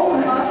 Yes. Oh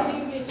my.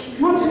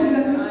 Won't you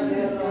let him in?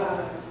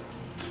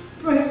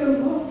 Praise the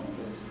Lord.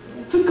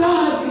 To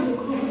God be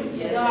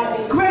the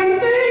glory. Great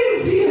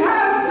things he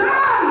has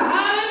done.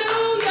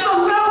 Hallelujah. So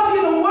loved he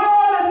the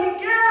world that he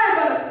gave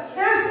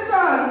his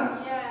son.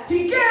 He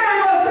gave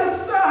us his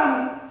son.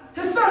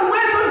 His son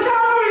went on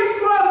Calvary's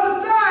cross to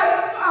die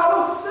for our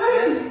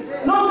sins.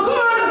 No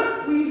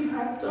good we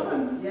have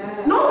done.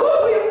 No good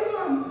we have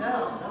done.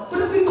 But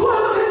it's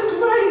because of his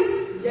grace.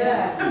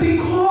 And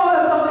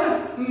because of his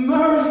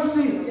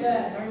mercy.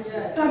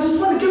 And I just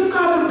want to give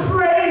God the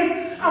praise.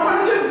 I want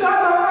to give God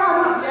the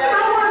honor. And I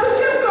want to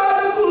give God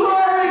the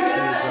glory.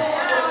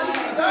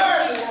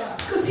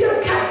 Because he has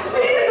kept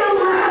me in the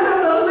land of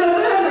the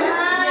living.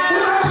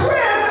 When my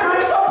prayers and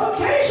my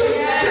supplication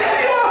get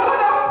me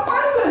offered up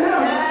unto him.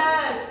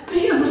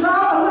 He has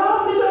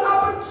allowed me the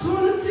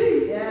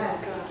opportunity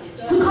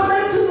to come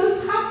into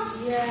this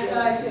house.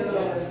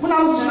 When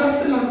I was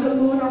dressing, I said,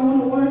 Lord, I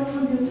want a word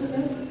from you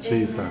today.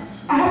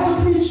 Jesus. I have to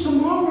preach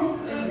tomorrow.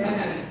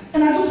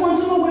 And I just want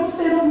to know what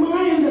state of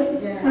mind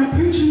that my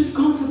preaching is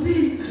going to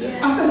be.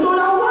 I said, Lord,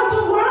 I want a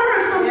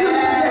word from you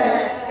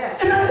today.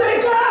 And I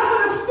thank God for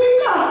the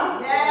speaker.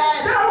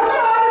 That our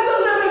God is a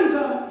living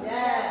God.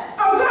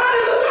 Our God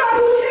is a God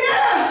who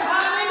hears.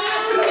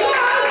 And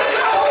God is a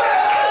God who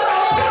answers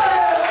our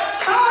prayers.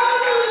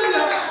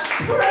 Hallelujah.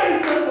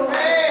 Praise the Lord.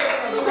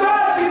 To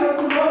God be the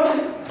glory.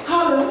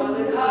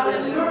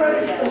 Hallelujah.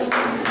 Praise the Lord.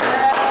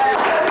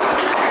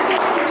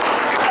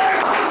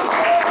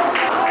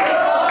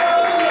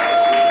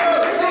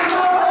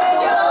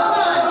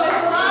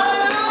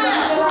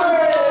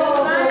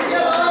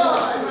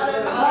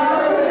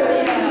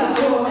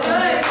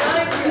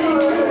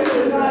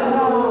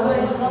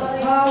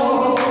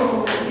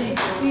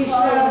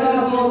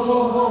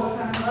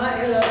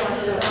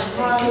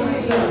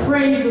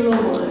 Praise the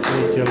Lord.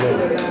 Thank you,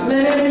 Lord.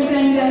 Let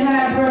everything that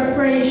have breath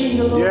praise you,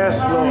 the Lord. Yes,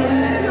 Lord.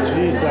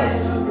 Jesus.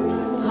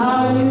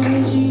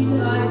 Hallelujah,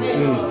 Jesus.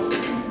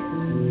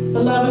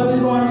 Beloved, we're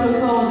going to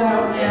close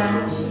out now.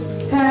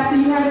 Pastor,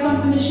 you have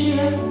something to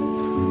share?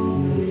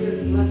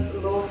 Bless the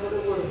Lord for the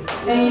word.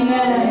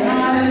 Amen.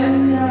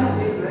 Hallelujah.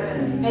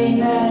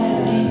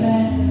 Amen.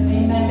 Amen.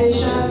 Amen.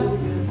 Bishop.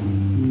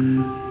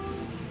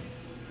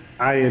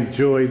 I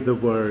enjoyed the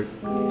word.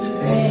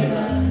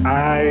 Amen.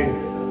 I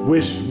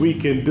wish we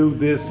can do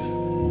this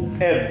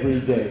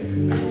every day.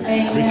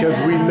 Amen. Because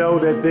we know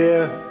that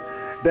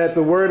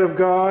the word of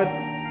God,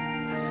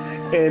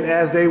 and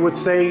as they would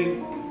say,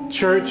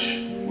 church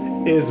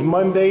is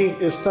Monday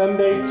is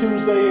Sunday,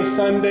 Tuesday is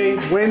Sunday,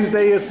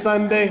 Wednesday is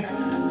Sunday,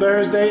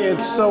 Thursday, and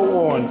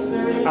so on.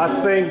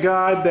 I thank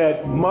God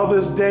that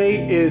Mother's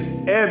Day is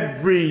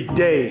every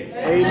day.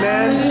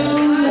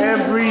 Amen.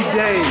 Every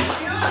day.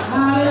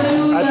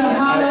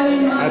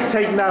 I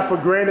take not for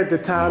granted the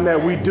time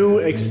that we do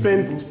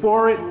expend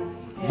for it,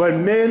 but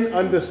men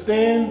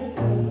understand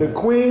the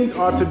queens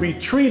are to be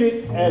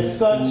treated as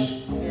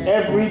such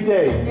every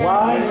day.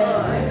 Why?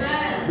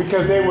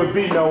 Because there would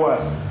be no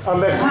us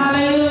unless you,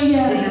 do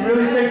you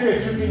really think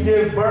that you can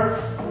give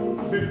birth?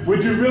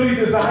 Would you really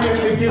desire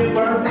to give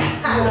birth?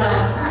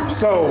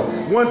 So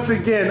once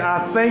again,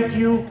 I thank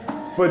you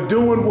for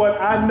doing what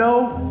I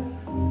know.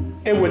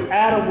 And with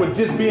Adam would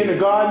just be in the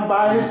garden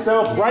by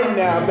himself right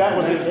now, if that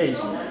was the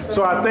case.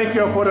 So I thank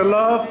you for the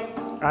love.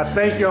 I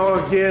thank you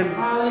all again.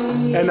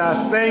 And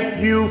I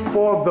thank you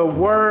for the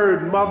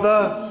word,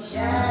 Mother.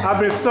 I've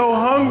been so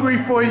hungry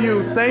for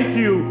you. Thank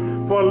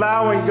you for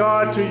allowing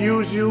God to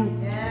use you.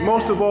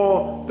 Most of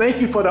all, thank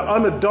you for the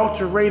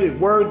unadulterated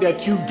word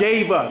that you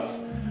gave us.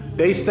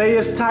 They say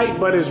it's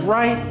tight, but it's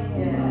right.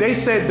 They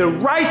said the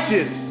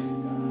righteous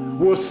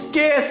will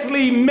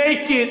scarcely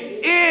make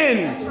it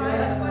in.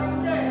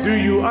 Do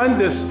you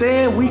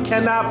understand? We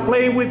cannot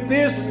play with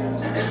this.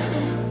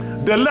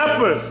 The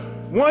lepers,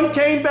 one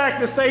came back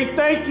to say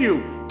thank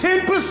you.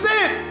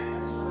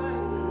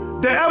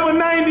 10%. The other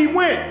 90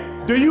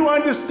 went. Do you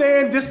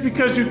understand? Just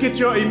because you get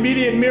your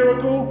immediate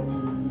miracle,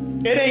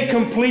 it ain't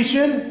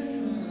completion.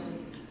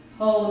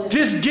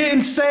 Just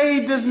getting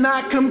saved is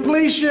not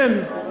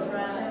completion.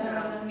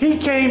 He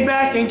came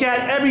back and got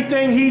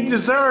everything he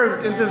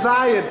deserved and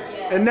desired.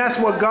 And that's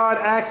what God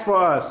asked for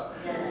us.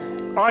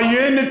 Are you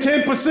in the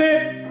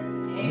 10%?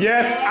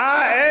 Yes,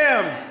 I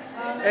am.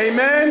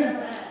 Amen.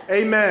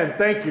 Amen.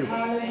 Thank you.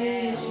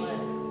 Hallelujah,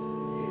 Jesus.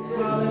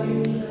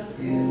 Hallelujah.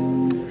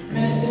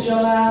 Minister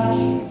Joe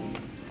Alves.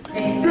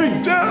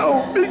 Big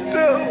Joe. Big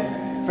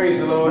Joe. Praise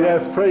the Lord.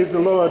 Yes, praise the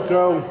Lord,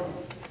 Joe.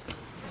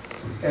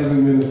 As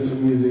a minister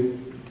of music,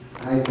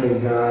 I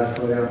thank God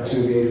for the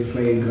opportunity to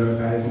play in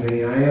God's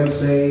name. I am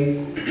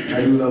saved.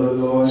 I do love the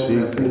Lord.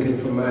 And I'm thinking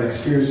from my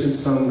experiences,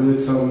 some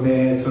good, some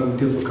bad, some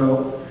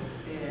difficult.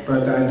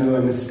 But I do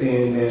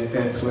understand that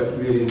that's what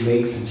really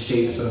makes and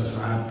shapes us.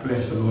 So I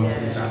bless the Lord for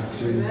this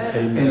opportunity.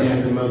 Amen. And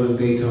happy Mother's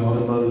Day to all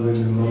the mothers in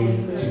the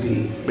moment to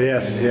be.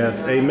 Yes,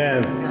 yes.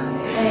 Amen.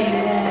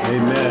 Amen.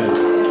 Amen.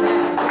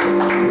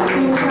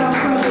 So without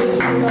further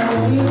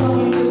ado, we're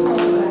going to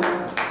close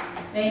out.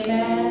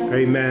 Amen.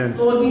 Amen.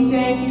 Lord, we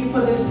thank you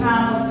for this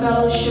time of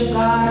fellowship,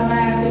 God. I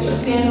ask that you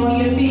stand on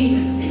your feet.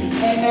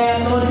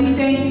 Amen. Lord, we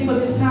thank you for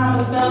this time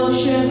of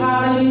fellowship.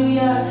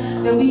 Hallelujah.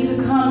 That we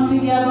could come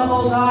together,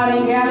 oh God,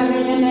 and gather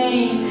in your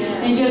name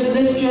and just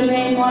lift your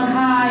name on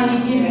high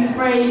and give you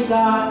praise,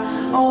 God.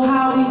 Oh,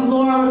 how we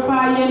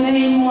glorify your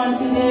name on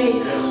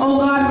today. Oh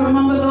God,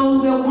 remember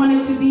those that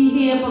wanted to be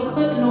here but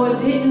couldn't or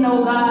didn't,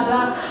 oh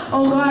God.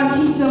 Oh God,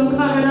 keep them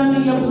covered under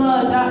your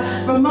blood.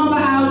 Remember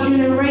our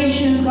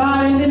generations,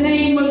 God, in the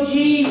name of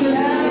Jesus.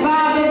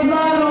 By the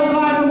blood, oh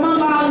God,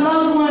 remember our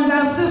loved ones,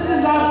 our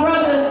sisters, our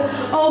brothers,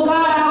 oh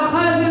God, our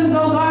cousins,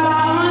 oh God,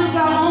 our aunts,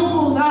 our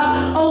uncles,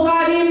 oh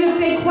God, even if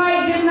they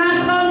quite did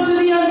not come to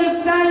the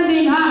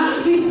understanding,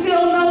 we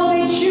still know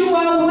that you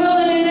are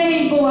willing and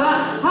able.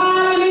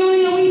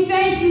 Hallelujah. We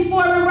thank you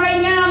for it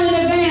right now in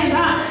advance.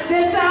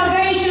 Their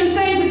salvation,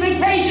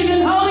 sanctification,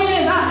 and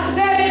holiness,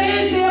 that it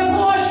is their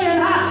portion.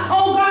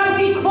 Oh God,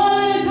 we call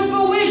it into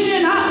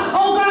fruition.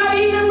 Oh God,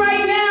 even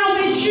right now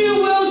that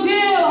you will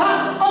deal,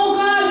 oh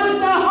God, with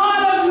the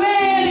heart of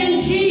man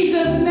in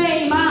Jesus'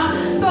 name.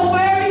 So for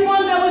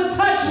everyone that was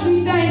touched,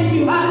 we thank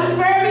you. For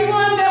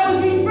everyone that was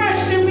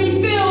refreshed and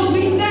refilled,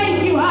 we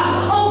thank you.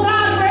 Oh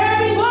God, for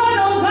everyone,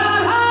 oh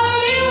God,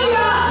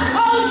 hallelujah.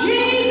 Oh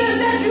Jesus,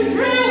 that you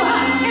drew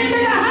into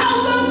the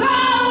house of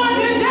God on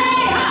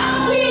today.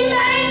 We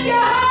thank you,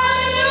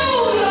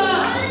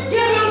 hallelujah.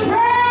 Give him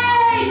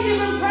praise, give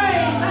him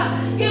praise.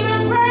 Give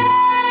him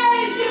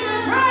praise, give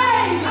him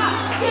praise.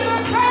 Give him praise, give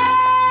him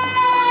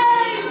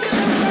praise.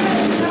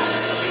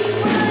 He's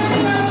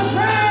worthy of the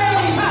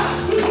praise.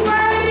 He's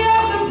worthy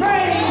of the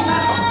praise.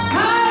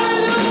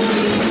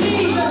 Hallelujah,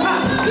 Jesus.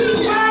 He's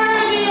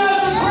worthy of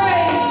the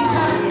praise.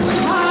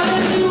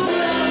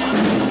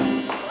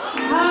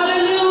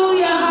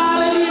 Hallelujah.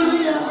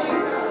 Hallelujah.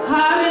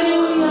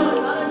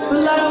 Hallelujah.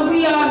 Beloved,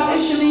 we are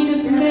officially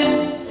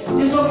dismissed.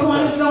 And for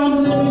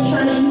Cornerstone Deliverance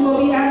Church, we will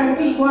be having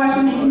feet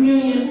washing and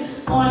communion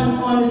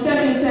on the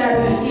second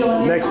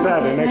Saturday. Next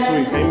Saturday, next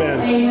week. Amen.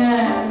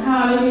 Amen.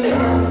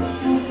 Hallelujah.